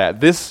not that.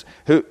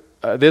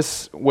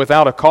 This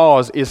without a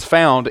cause is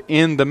found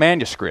in the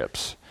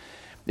manuscripts.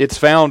 It's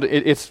found.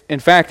 In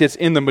fact, it's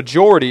in the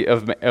majority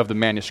of the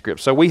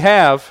manuscripts. So we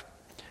have,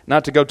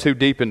 not to go too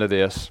deep into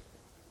this,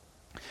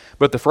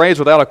 but the phrase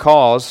 "without a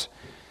cause"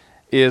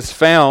 is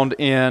found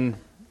in.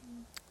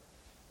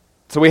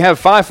 So we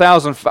have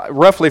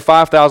roughly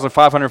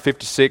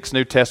 5,556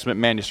 New Testament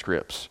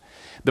manuscripts.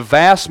 The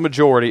vast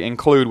majority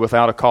include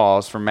 "without a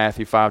cause" from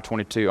Matthew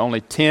 5:22.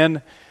 Only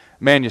 10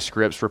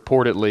 manuscripts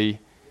reportedly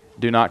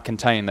do not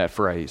contain that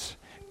phrase.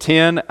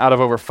 10 out of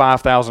over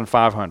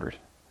 5,500.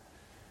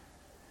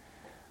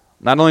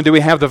 Not only do we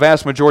have the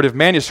vast majority of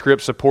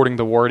manuscripts supporting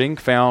the wording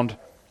found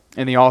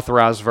in the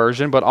Authorized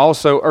Version, but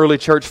also early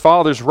church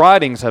fathers'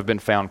 writings have been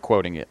found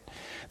quoting it.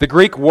 The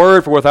Greek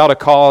word for "without a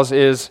cause"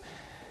 is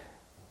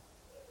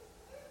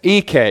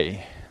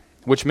 "ike,"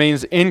 which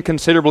means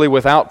inconsiderably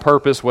without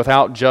purpose,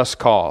 without just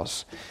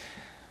cause.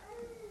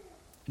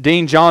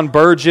 Dean John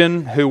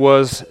Burgeon, who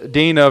was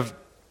dean of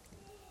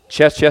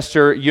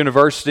Chester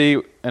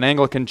University, an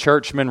Anglican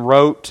churchman,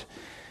 wrote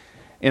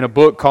in a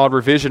book called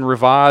Revision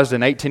Revised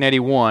in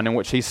 1881, in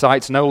which he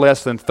cites no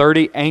less than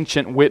 30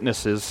 ancient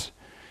witnesses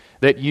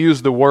that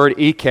use the word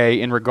 "ike"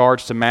 in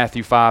regards to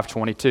Matthew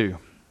 5:22.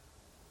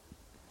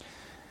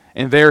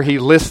 And there he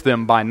lists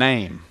them by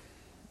name.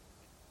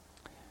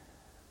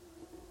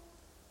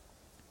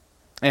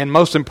 And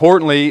most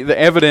importantly, the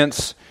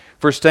evidence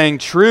for staying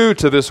true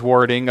to this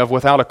wording of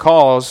 "without a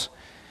cause"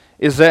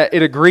 is that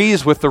it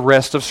agrees with the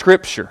rest of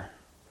Scripture.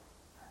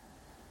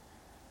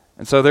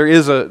 And so there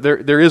is a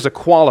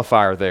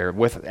qualifier there,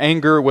 with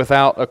anger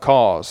without a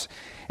cause.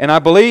 And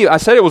I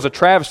said it was a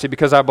travesty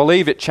because I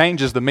believe it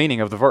changes the meaning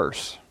of the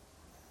verse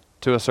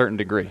to a certain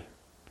degree.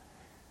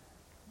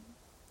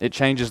 It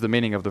changes the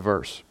meaning of the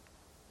verse.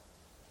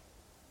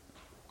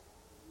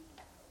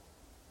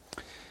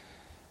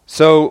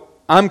 So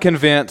I'm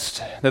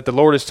convinced that the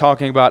Lord is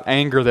talking about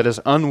anger that is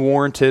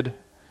unwarranted,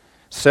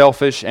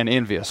 selfish, and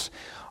envious.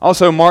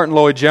 Also, Martin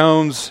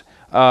Lloyd-Jones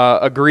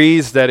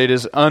agrees that it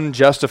is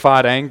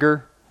unjustified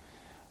anger.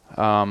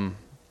 I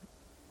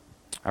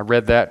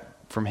read that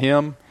from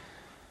him.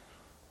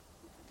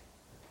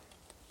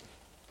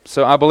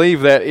 So I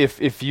believe that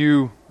if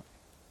you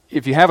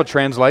have a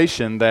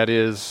translation that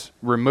is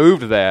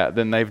removed that,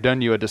 then they've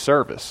done you a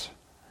disservice.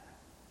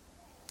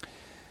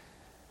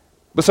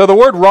 But so the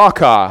word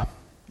 "raka"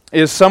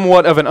 is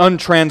somewhat of an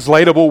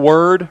untranslatable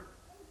word,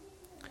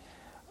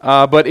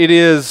 but it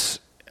is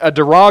a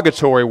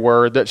derogatory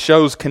word that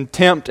shows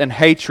contempt and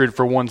hatred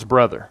for one's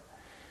brother.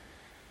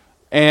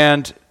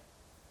 And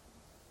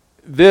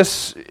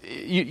this,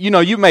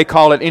 you may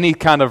call it any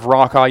kind of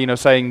raka,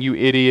 saying you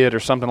idiot or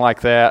something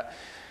like that.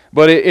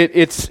 But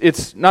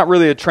it's not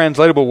really a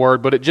translatable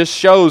word, but it just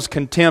shows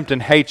contempt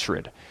and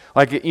hatred.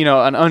 Like, an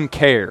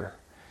uncare.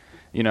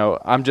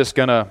 I'm just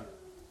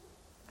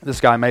this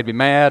guy made me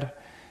mad,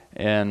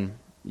 and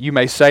you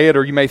may say it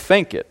or you may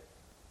think it.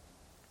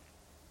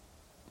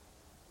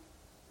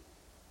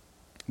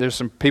 There's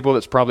some people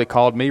that's probably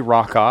called me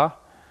raka.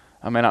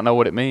 I may not know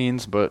what it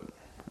means, but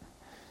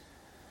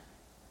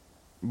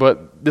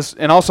this,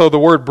 and also the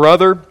word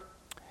brother,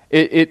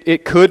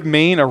 it could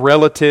mean a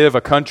relative,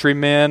 a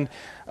countryman,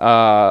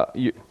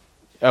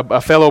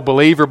 a fellow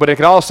believer, but it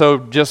could also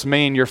just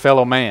mean your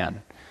fellow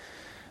man.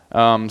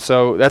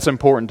 So that's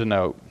important to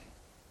note.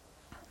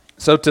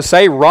 So to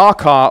say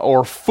raka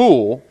or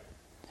fool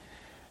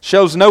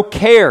shows no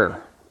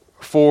care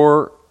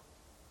for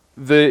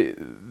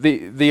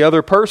the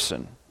other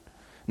person,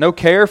 no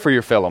care for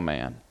your fellow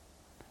man.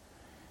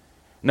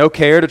 No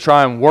care to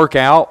try and work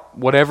out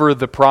whatever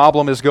the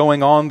problem is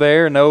going on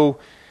there. No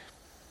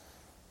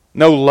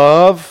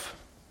love.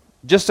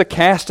 Just a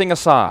casting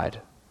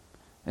aside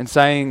and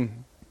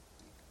saying,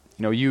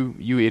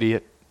 you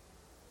idiot.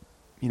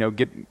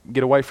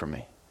 Get away from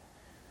me.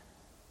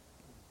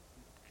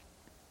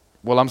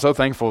 Well, I'm so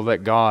thankful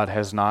that God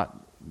has not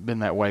been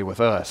that way with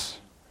us.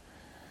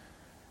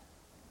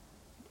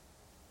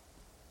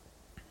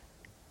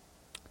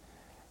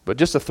 But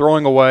just a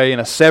throwing away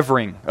and a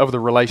severing of the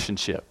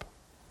relationship.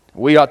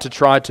 We ought to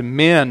try to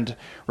mend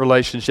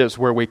relationships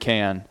where we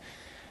can.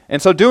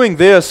 And so doing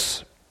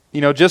this,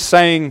 just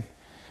saying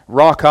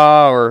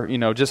raka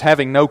or, just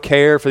having no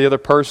care for the other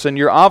person,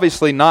 you're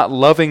obviously not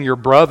loving your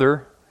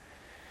brother.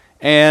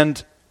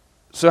 And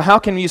so how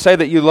can you say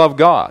that you love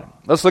God?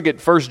 Let's look at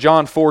 1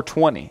 John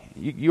 4:20.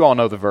 You all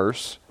know the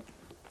verse.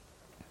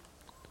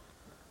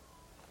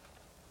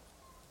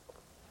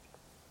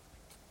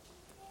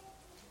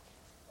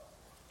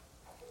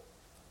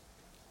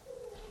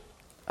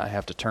 I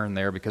have to turn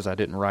there because I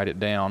didn't write it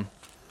down.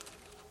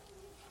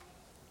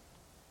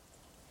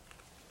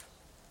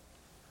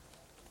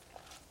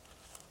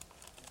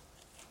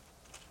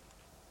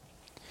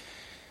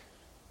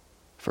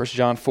 First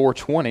John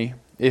 4:20.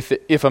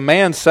 If a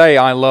man say,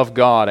 I love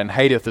God, and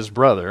hateth his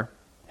brother,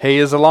 he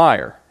is a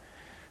liar.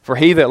 For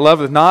he that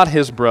loveth not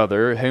his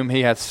brother whom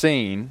he hath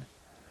seen,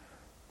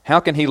 how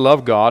can he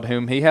love God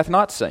whom he hath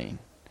not seen?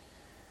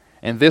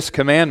 And this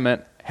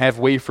commandment have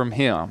we from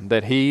him,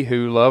 that he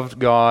who loveth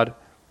God,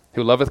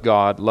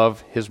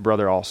 love his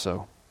brother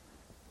also.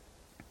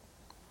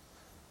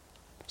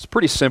 It's a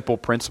pretty simple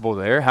principle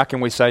there. How can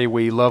we say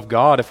we love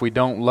God if we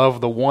don't love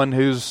the one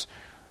who's,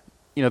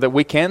 that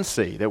we can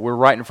see, that we're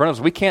right in front of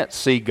us? We can't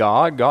see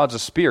God. God's a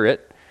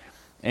spirit.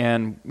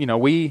 And,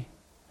 we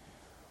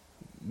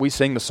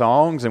sing the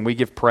songs and we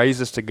give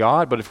praises to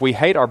God. But if we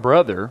hate our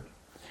brother,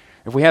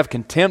 if we have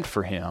contempt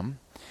for him,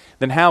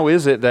 then how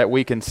is it that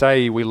we can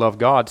say we love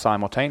God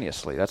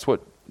simultaneously? That's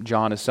what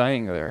John is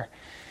saying there.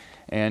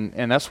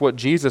 And that's what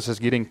Jesus is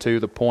getting to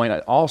the point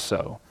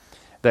also,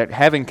 that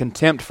having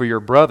contempt for your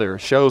brother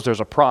shows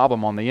there's a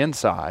problem on the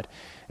inside,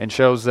 and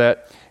shows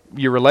that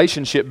your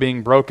relationship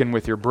being broken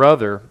with your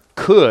brother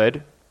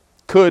could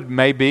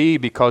maybe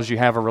because you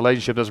have a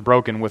relationship that's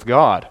broken with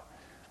God.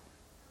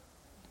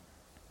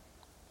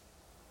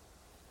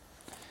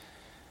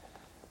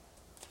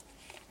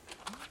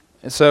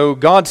 And so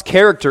God's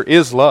character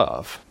is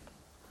love.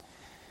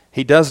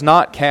 He does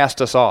not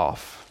cast us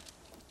off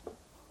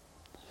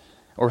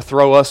or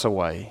throw us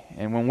away.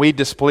 And when we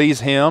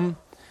displease Him,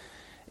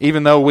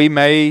 even though we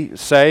may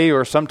say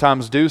or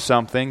sometimes do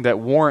something that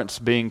warrants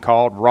being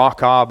called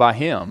raka by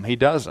Him, He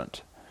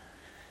doesn't.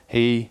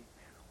 He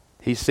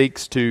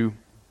seeks to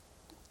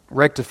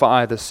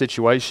rectify the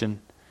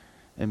situation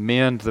and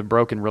mend the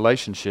broken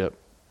relationship.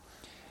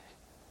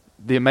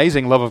 The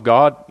amazing love of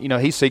God,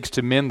 He seeks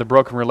to mend the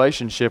broken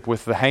relationship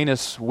with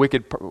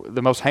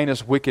the most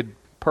heinous, wicked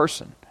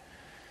person.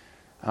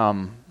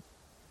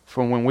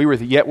 From when we were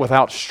yet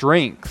without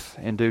strength,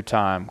 in due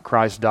time,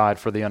 Christ died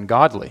for the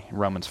ungodly,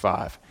 Romans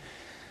 5.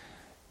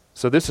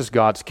 So this is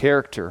God's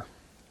character.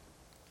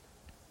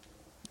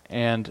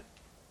 And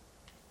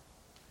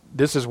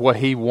this is what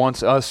He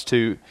wants us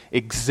to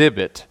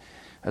exhibit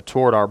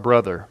toward our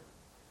brother.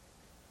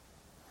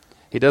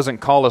 He doesn't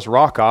call us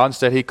raka,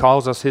 instead He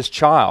calls us His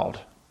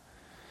child.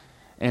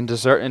 And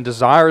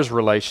desires our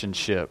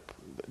relationship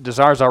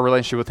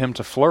with Him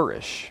to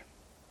flourish.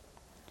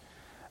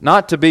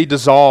 Not to be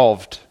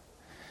dissolved.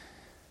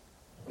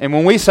 And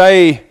when we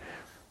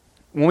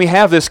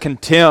have this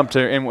contempt,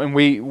 and when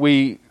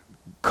we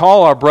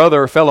call our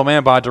brother or fellow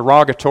man by a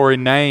derogatory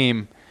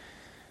name,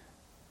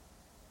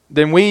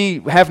 then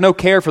we have no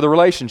care for the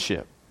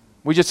relationship.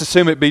 We just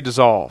assume it be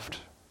dissolved.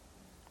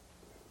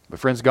 But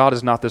friends, God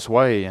is not this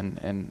way,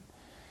 and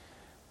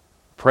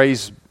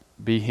praise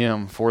be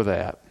Him for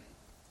that.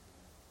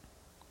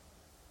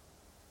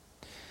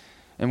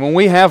 And when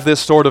we have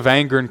this sort of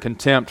anger and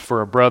contempt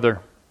for a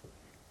brother,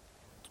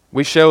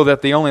 we show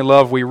that the only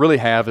love we really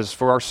have is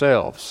for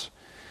ourselves,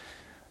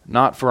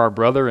 not for our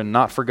brother and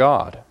not for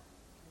God.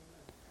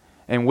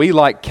 And we,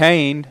 like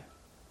Cain,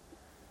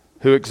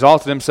 who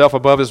exalted himself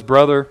above his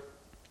brother,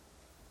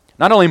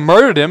 not only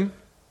murdered him,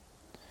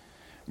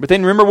 but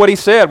then remember what he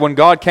said when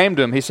God came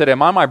to him. He said,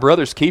 "Am I my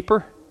brother's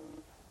keeper?"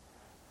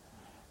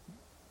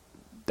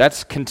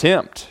 That's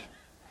contempt.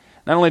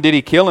 Not only did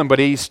he kill him, but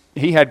he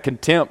had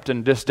contempt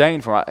and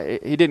disdain for him.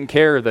 He didn't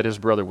care that his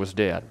brother was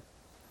dead.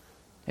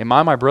 Am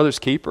I my brother's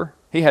keeper?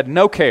 He had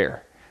no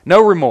care,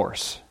 no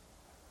remorse.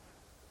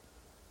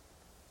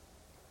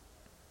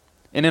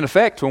 And in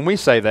effect, when we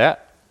say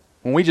that,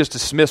 when we just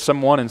dismiss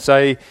someone and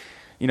say,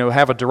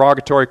 have a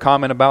derogatory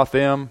comment about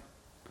them,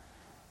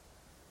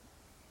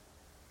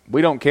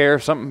 we don't care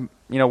if something,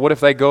 what if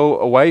they go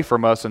away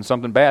from us and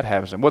something bad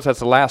happens? And what if that's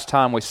the last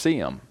time we see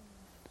them?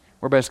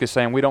 We're basically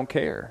saying we don't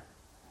care.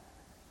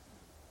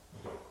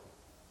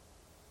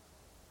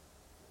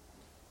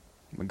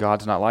 But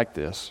God's not like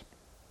this.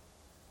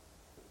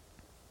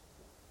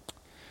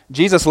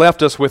 Jesus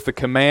left us with the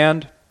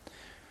command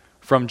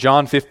from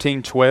John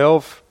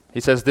 15:12. He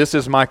says, "This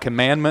is my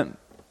commandment,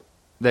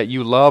 that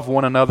you love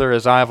one another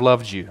as I have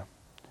loved you."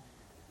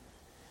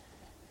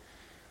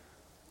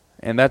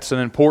 And that's an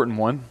important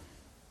one,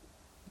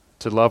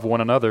 to love one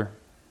another,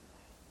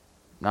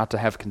 not to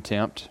have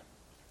contempt.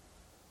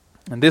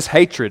 And this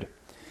hatred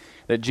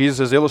that Jesus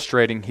is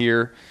illustrating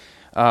here,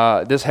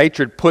 this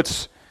hatred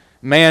puts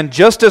man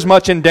just as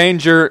much in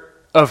danger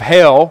of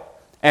hell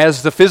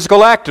as the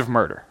physical act of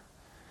murder.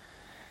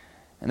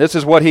 And this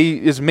is what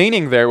he is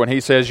meaning there when he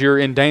says you're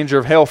in danger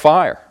of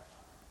hellfire.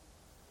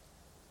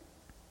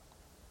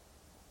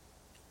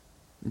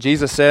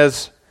 Jesus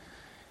says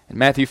in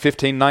Matthew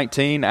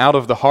 15:19, "Out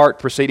of the heart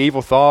proceed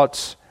evil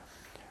thoughts,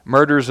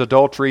 murders,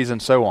 adulteries,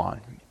 and so on."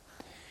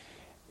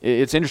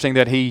 It's interesting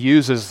that he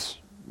uses,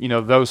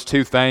 those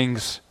two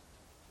things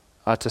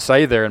to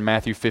say there in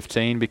Matthew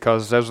 15,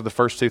 because those are the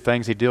first two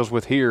things he deals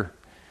with here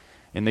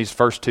in these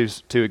first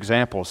two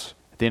examples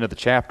at the end of the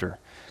chapter.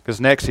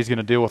 Because next he's going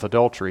to deal with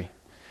adultery.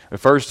 At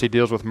first he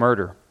deals with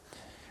murder.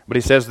 But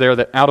he says there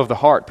that out of the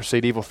heart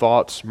proceed evil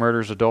thoughts,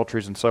 murders,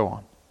 adulteries, and so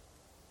on.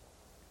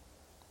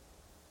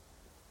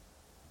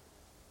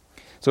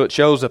 So it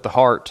shows that the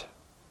heart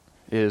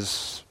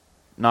is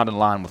not in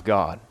line with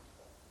God.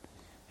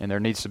 And there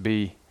needs to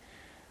be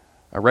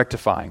a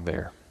rectifying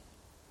there.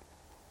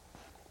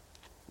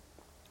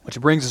 Which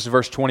brings us to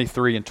verse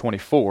 23 and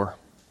 24.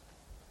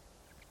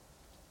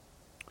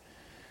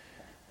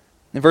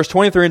 In verse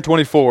 23 and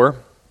 24,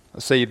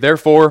 let's see,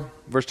 therefore,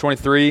 verse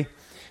 23,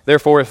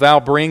 "Therefore if thou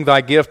bring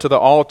thy gift to the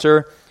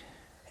altar,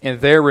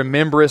 and there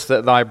rememberest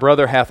that thy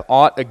brother hath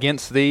aught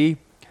against thee,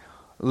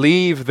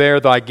 leave there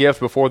thy gift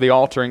before the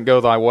altar and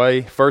go thy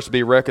way. First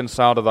be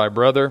reconciled to thy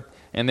brother,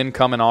 and then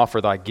come and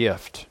offer thy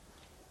gift."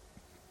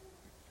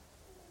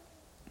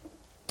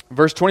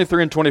 Verse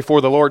 23 and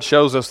 24, the Lord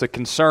shows us the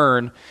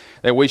concern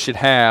that we should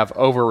have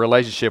over a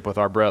relationship with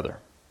our brother.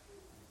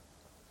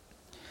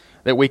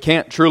 That we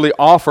can't truly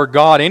offer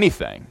God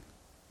anything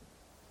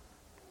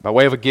by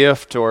way of a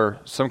gift or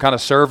some kind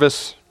of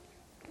service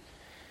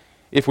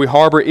if we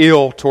harbor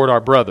ill toward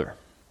our brother.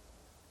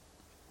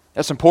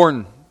 That's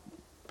important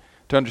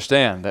to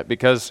understand that,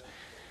 because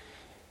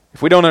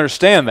if we don't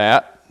understand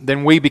that,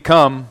 then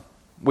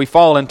we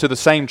fall into the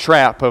same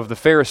trap of the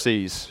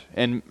Pharisees,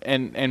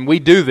 and we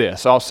do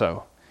this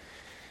also.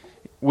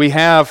 We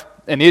have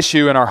an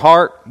issue in our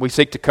heart, we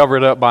seek to cover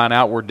it up by an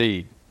outward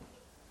deed.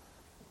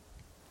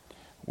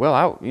 Well,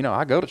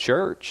 I go to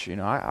church,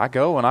 I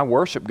go and I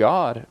worship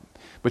God,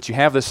 but you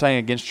have this saying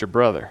against your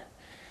brother.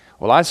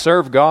 Well, I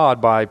serve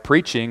God by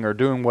preaching or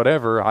doing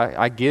whatever,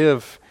 I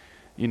give,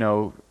 in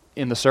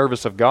the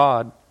service of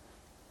God,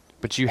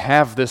 but you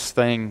have this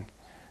thing,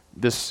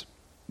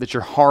 that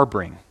you're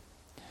harboring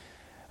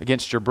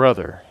against your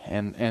brother,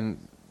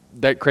 and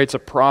that creates a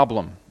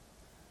problem.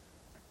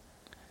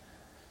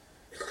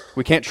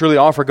 We can't truly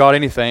offer God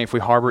anything if we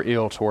harbor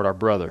ill toward our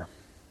brother.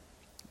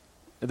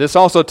 This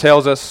also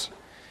tells us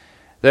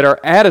that our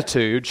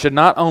attitude should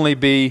not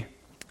be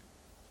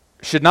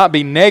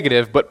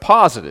negative, but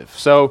positive.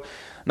 So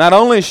not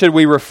only should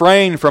we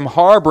refrain from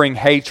harboring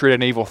hatred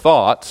and evil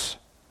thoughts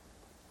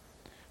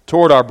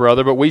toward our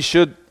brother, but we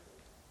should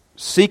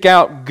seek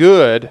out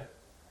good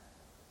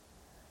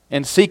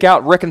and seek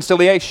out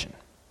reconciliation.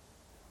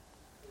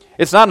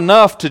 It's not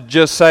enough to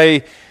just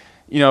say,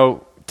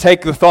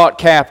 take the thought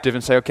captive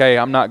and say, okay,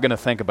 I'm not going to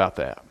think about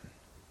that.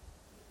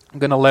 I'm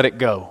going to let it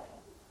go.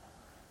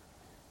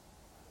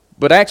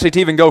 But actually to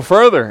even go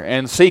further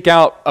and seek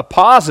out a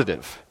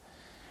positive,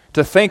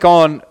 to think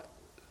on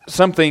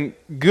something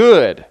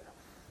good.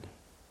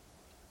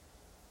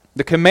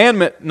 The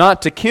commandment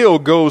not to kill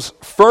goes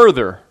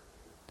further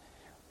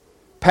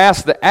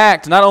past the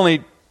act, not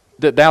only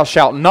that thou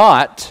shalt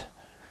not,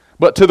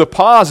 but to the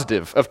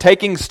positive of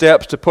taking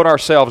steps to put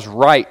ourselves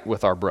right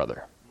with our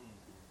brother.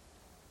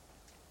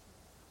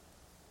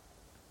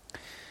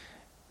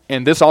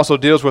 And this also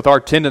deals with our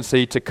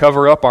tendency to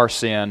cover up our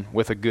sin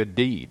with a good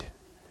deed.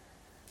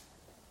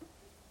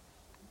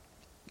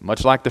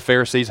 Much like the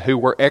Pharisees who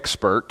were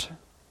expert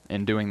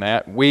in doing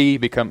that, we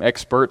become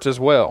experts as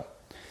well.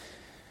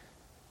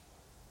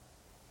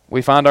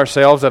 We find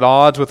ourselves at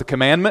odds with the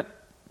commandment.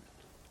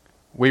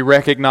 We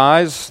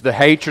recognize the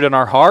hatred in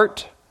our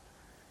heart,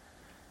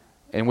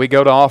 and we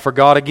go to offer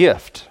God a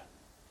gift.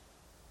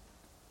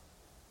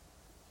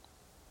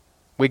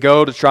 We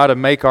go to try to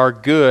make our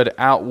good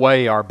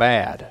outweigh our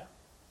bad.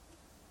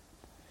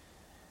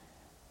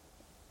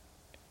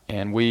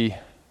 And we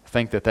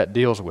think that that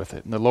deals with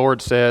it. And the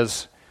Lord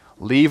says,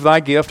 leave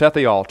thy gift at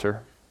the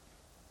altar.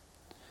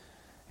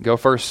 Go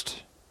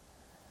first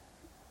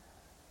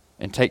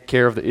and take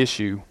care of the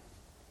issue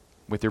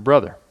with your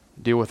brother.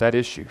 Deal with that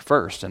issue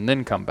first and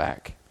then come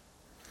back.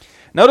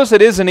 Notice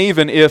it isn't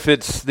even if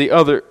it's the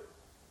other.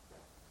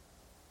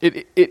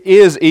 It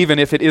is even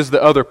if it is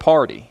the other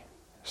party.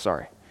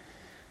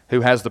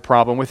 Who has the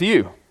problem with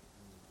you.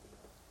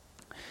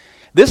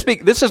 This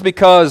is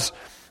because,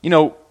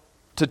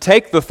 to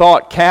take the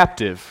thought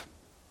captive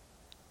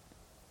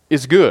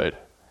is good.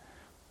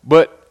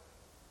 But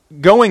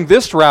going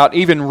this route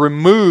even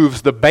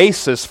removes the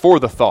basis for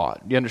the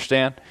thought. You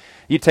understand?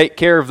 You take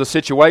care of the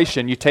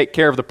situation. You take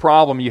care of the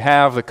problem you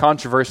have, the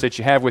controversy that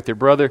you have with your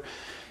brother.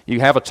 You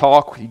have a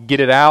talk. You get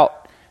it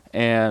out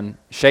and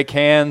shake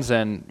hands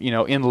and,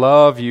 in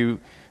love, you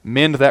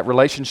mend that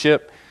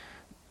relationship.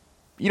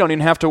 You don't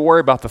even have to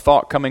worry about the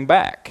thought coming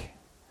back.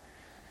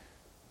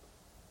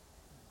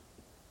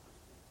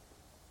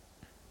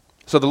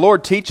 So the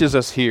Lord teaches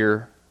us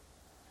here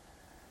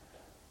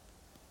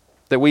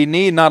that we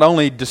need not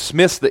only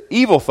dismiss the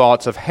evil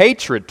thoughts of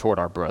hatred toward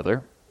our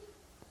brother,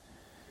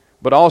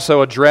 but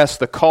also address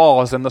the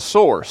cause and the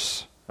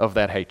source of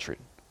that hatred.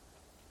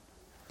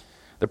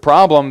 The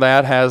problem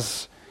that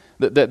has,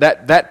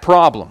 that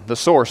problem, the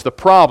source, the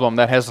problem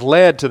that has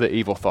led to the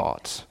evil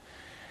thoughts.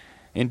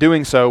 In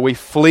doing so, we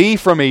flee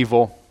from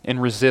evil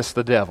and resist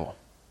the devil.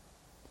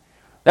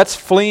 That's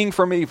fleeing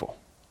from evil.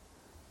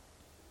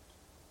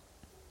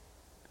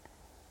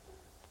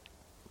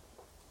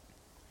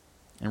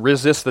 And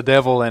resist the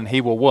devil and he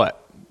will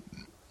what?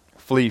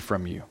 Flee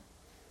from you.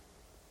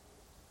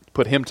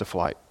 Put him to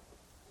flight.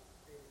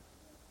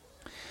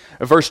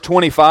 Verse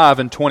 25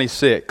 and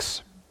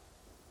 26.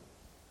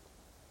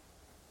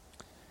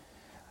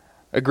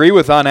 Agree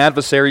with thine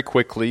adversary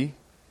quickly,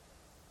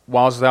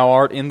 whilst thou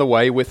art in the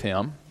way with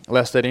him,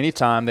 lest at any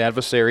time the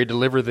adversary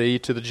deliver thee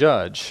to the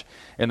judge,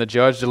 and the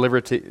judge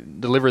deliver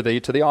thee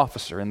to the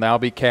officer, and thou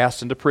be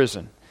cast into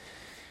prison.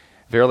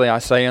 Verily I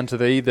say unto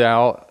thee,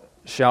 thou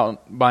shalt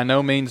by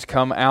no means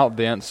come out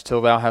thence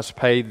till thou hast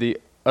paid the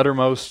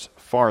uttermost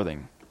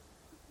farthing.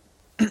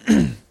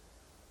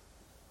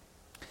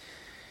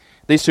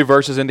 These two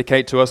verses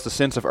indicate to us the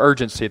sense of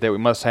urgency that we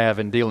must have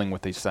in dealing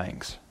with these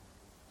things.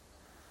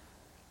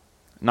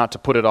 Not to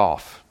put it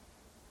off.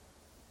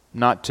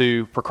 Not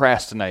to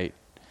procrastinate.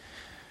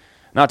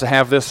 Not to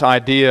have this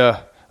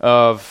idea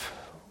of,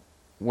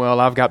 well,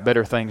 I've got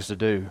better things to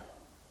do.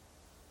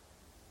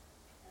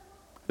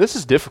 This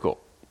is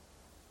difficult.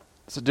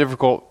 It's a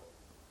difficult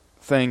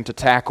thing to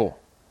tackle.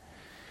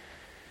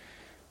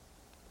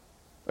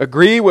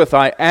 Agree with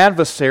thy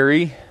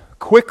adversary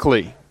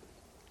quickly,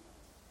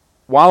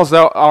 whilst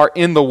thou art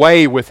in the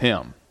way with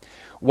him.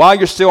 While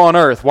you're still on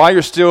earth, while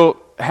you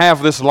still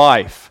have this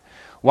life,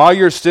 while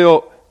you're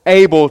still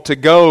able to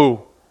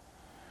go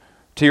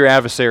to your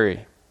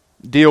adversary,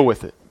 deal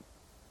with it.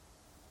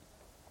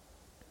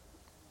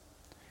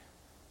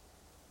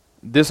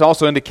 This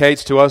also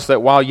indicates to us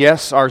that while,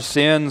 yes, our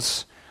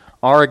sins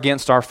are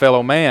against our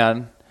fellow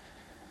man,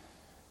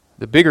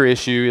 the bigger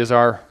issue is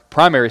our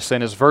primary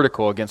sin is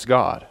vertical against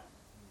God.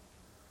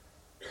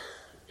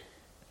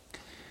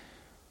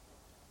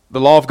 The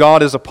law of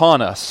God is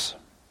upon us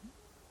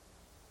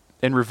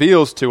and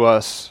reveals to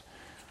us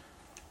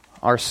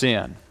our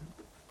sin.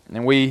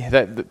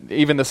 And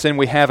even the sin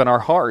we have in our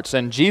hearts.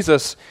 And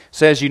Jesus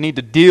says you need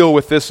to deal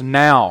with this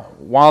now,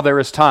 while there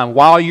is time,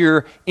 while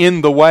you're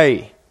in the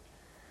way.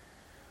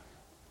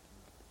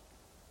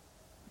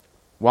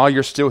 While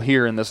you're still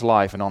here in this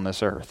life and on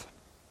this earth.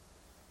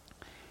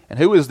 And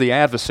who is the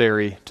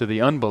adversary to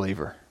the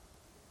unbeliever?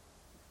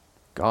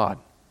 God.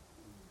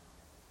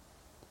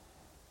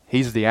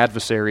 He's the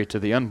adversary to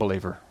the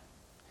unbeliever.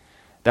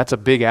 That's a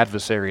big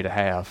adversary to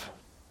have.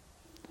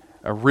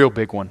 A real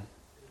big one.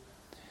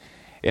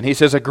 And he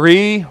says,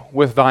 agree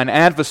with thine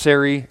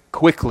adversary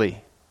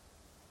quickly.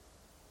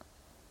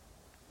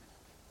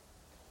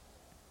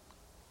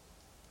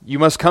 You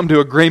must come to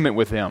agreement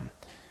with him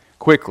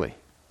quickly.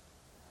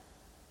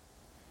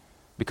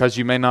 Because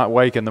you may not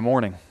wake in the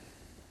morning.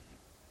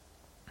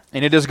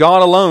 And it is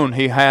God alone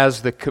who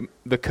has the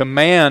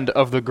command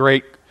of the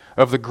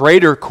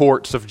greater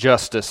courts of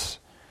justice.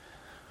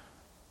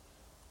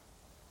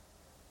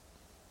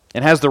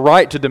 And has the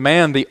right to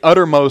demand the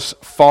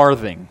uttermost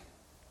farthing.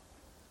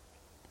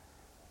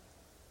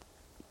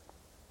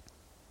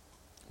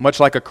 Much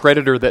like a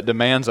creditor that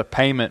demands a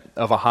payment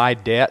of a high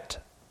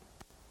debt,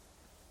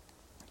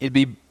 it'd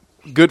be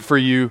good for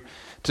you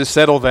to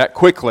settle that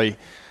quickly,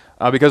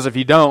 because if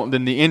you don't,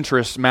 then the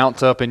interest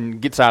mounts up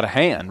and gets out of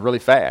hand really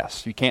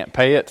fast. You can't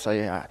pay it,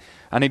 say,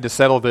 I need to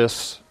settle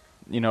this,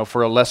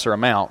 for a lesser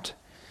amount.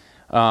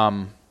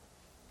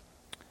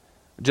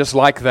 Just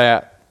like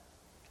that,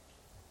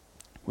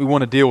 We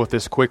want to deal with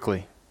this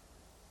quickly.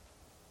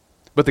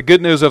 But the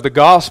good news of the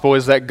gospel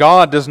is that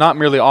God does not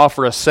merely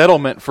offer a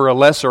settlement for a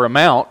lesser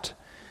amount,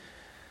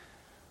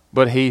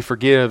 but He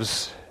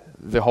forgives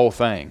the whole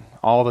thing,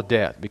 all the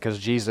debt, because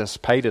Jesus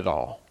paid it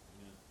all.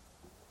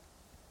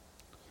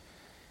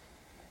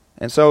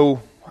 And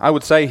so I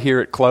would say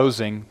here at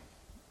closing,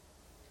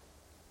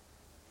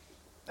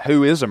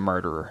 who is a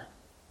murderer?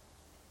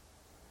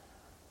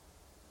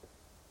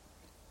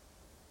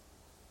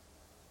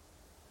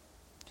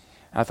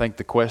 I think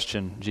the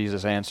question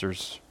Jesus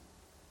answers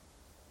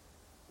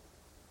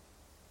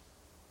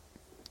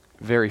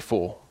very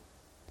full.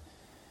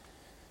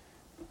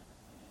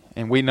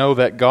 And we know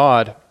that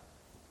God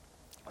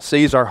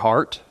sees our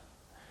heart,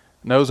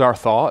 knows our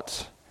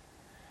thoughts,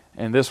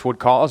 and this would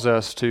cause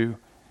us to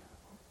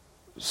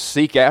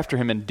seek after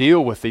Him and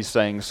deal with these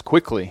things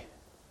quickly.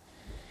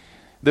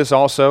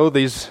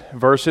 These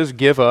verses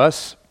give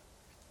us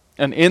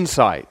an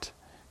insight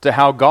to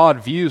how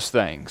God views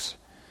things.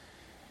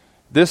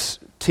 This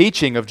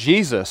teaching of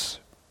Jesus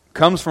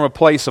comes from a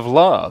place of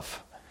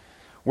love,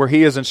 where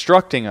He is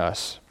instructing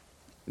us.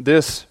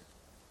 This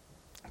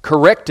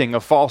correcting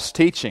of false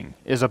teaching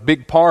is a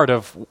big part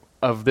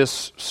of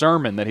this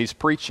sermon that He's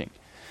preaching.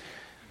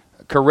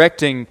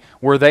 Correcting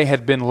where they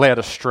had been led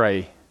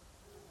astray.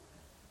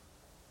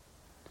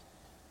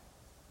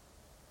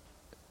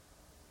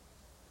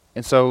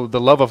 And so the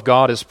love of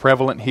God is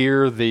prevalent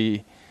here.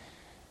 The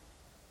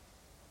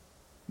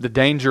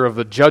danger of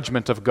the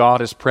judgment of God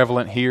is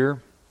prevalent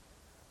here.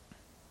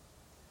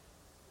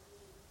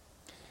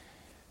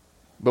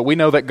 But we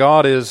know that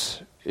God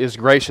is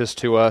gracious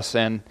to us,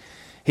 and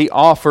He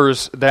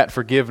offers that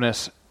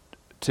forgiveness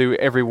to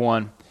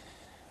everyone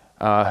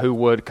who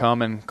would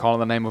come and call on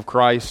the name of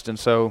Christ. And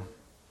so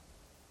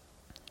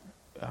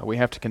we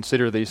have to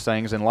consider these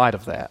things in light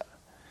of that.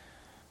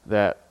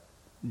 That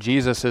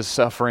Jesus is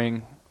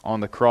suffering on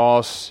the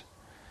cross.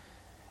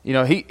 You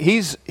know,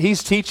 he's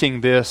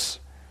teaching this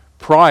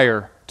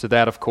prior to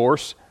that, of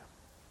course.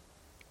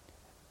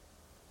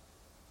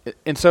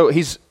 And so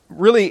He's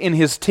really, in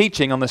His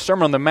teaching on the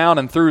Sermon on the Mount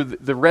and through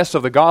the rest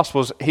of the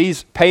Gospels,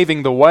 He's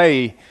paving the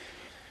way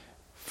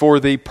for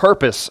the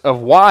purpose of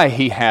why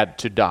He had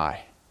to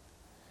die.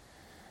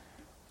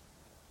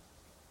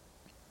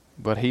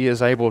 But He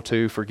is able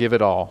to forgive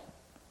it all.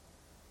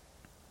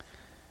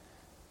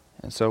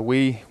 And so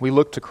we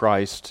look to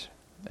Christ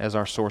as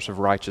our source of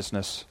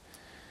righteousness,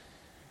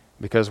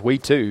 because we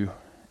too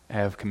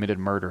have committed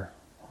murder.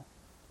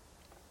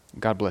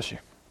 God bless you.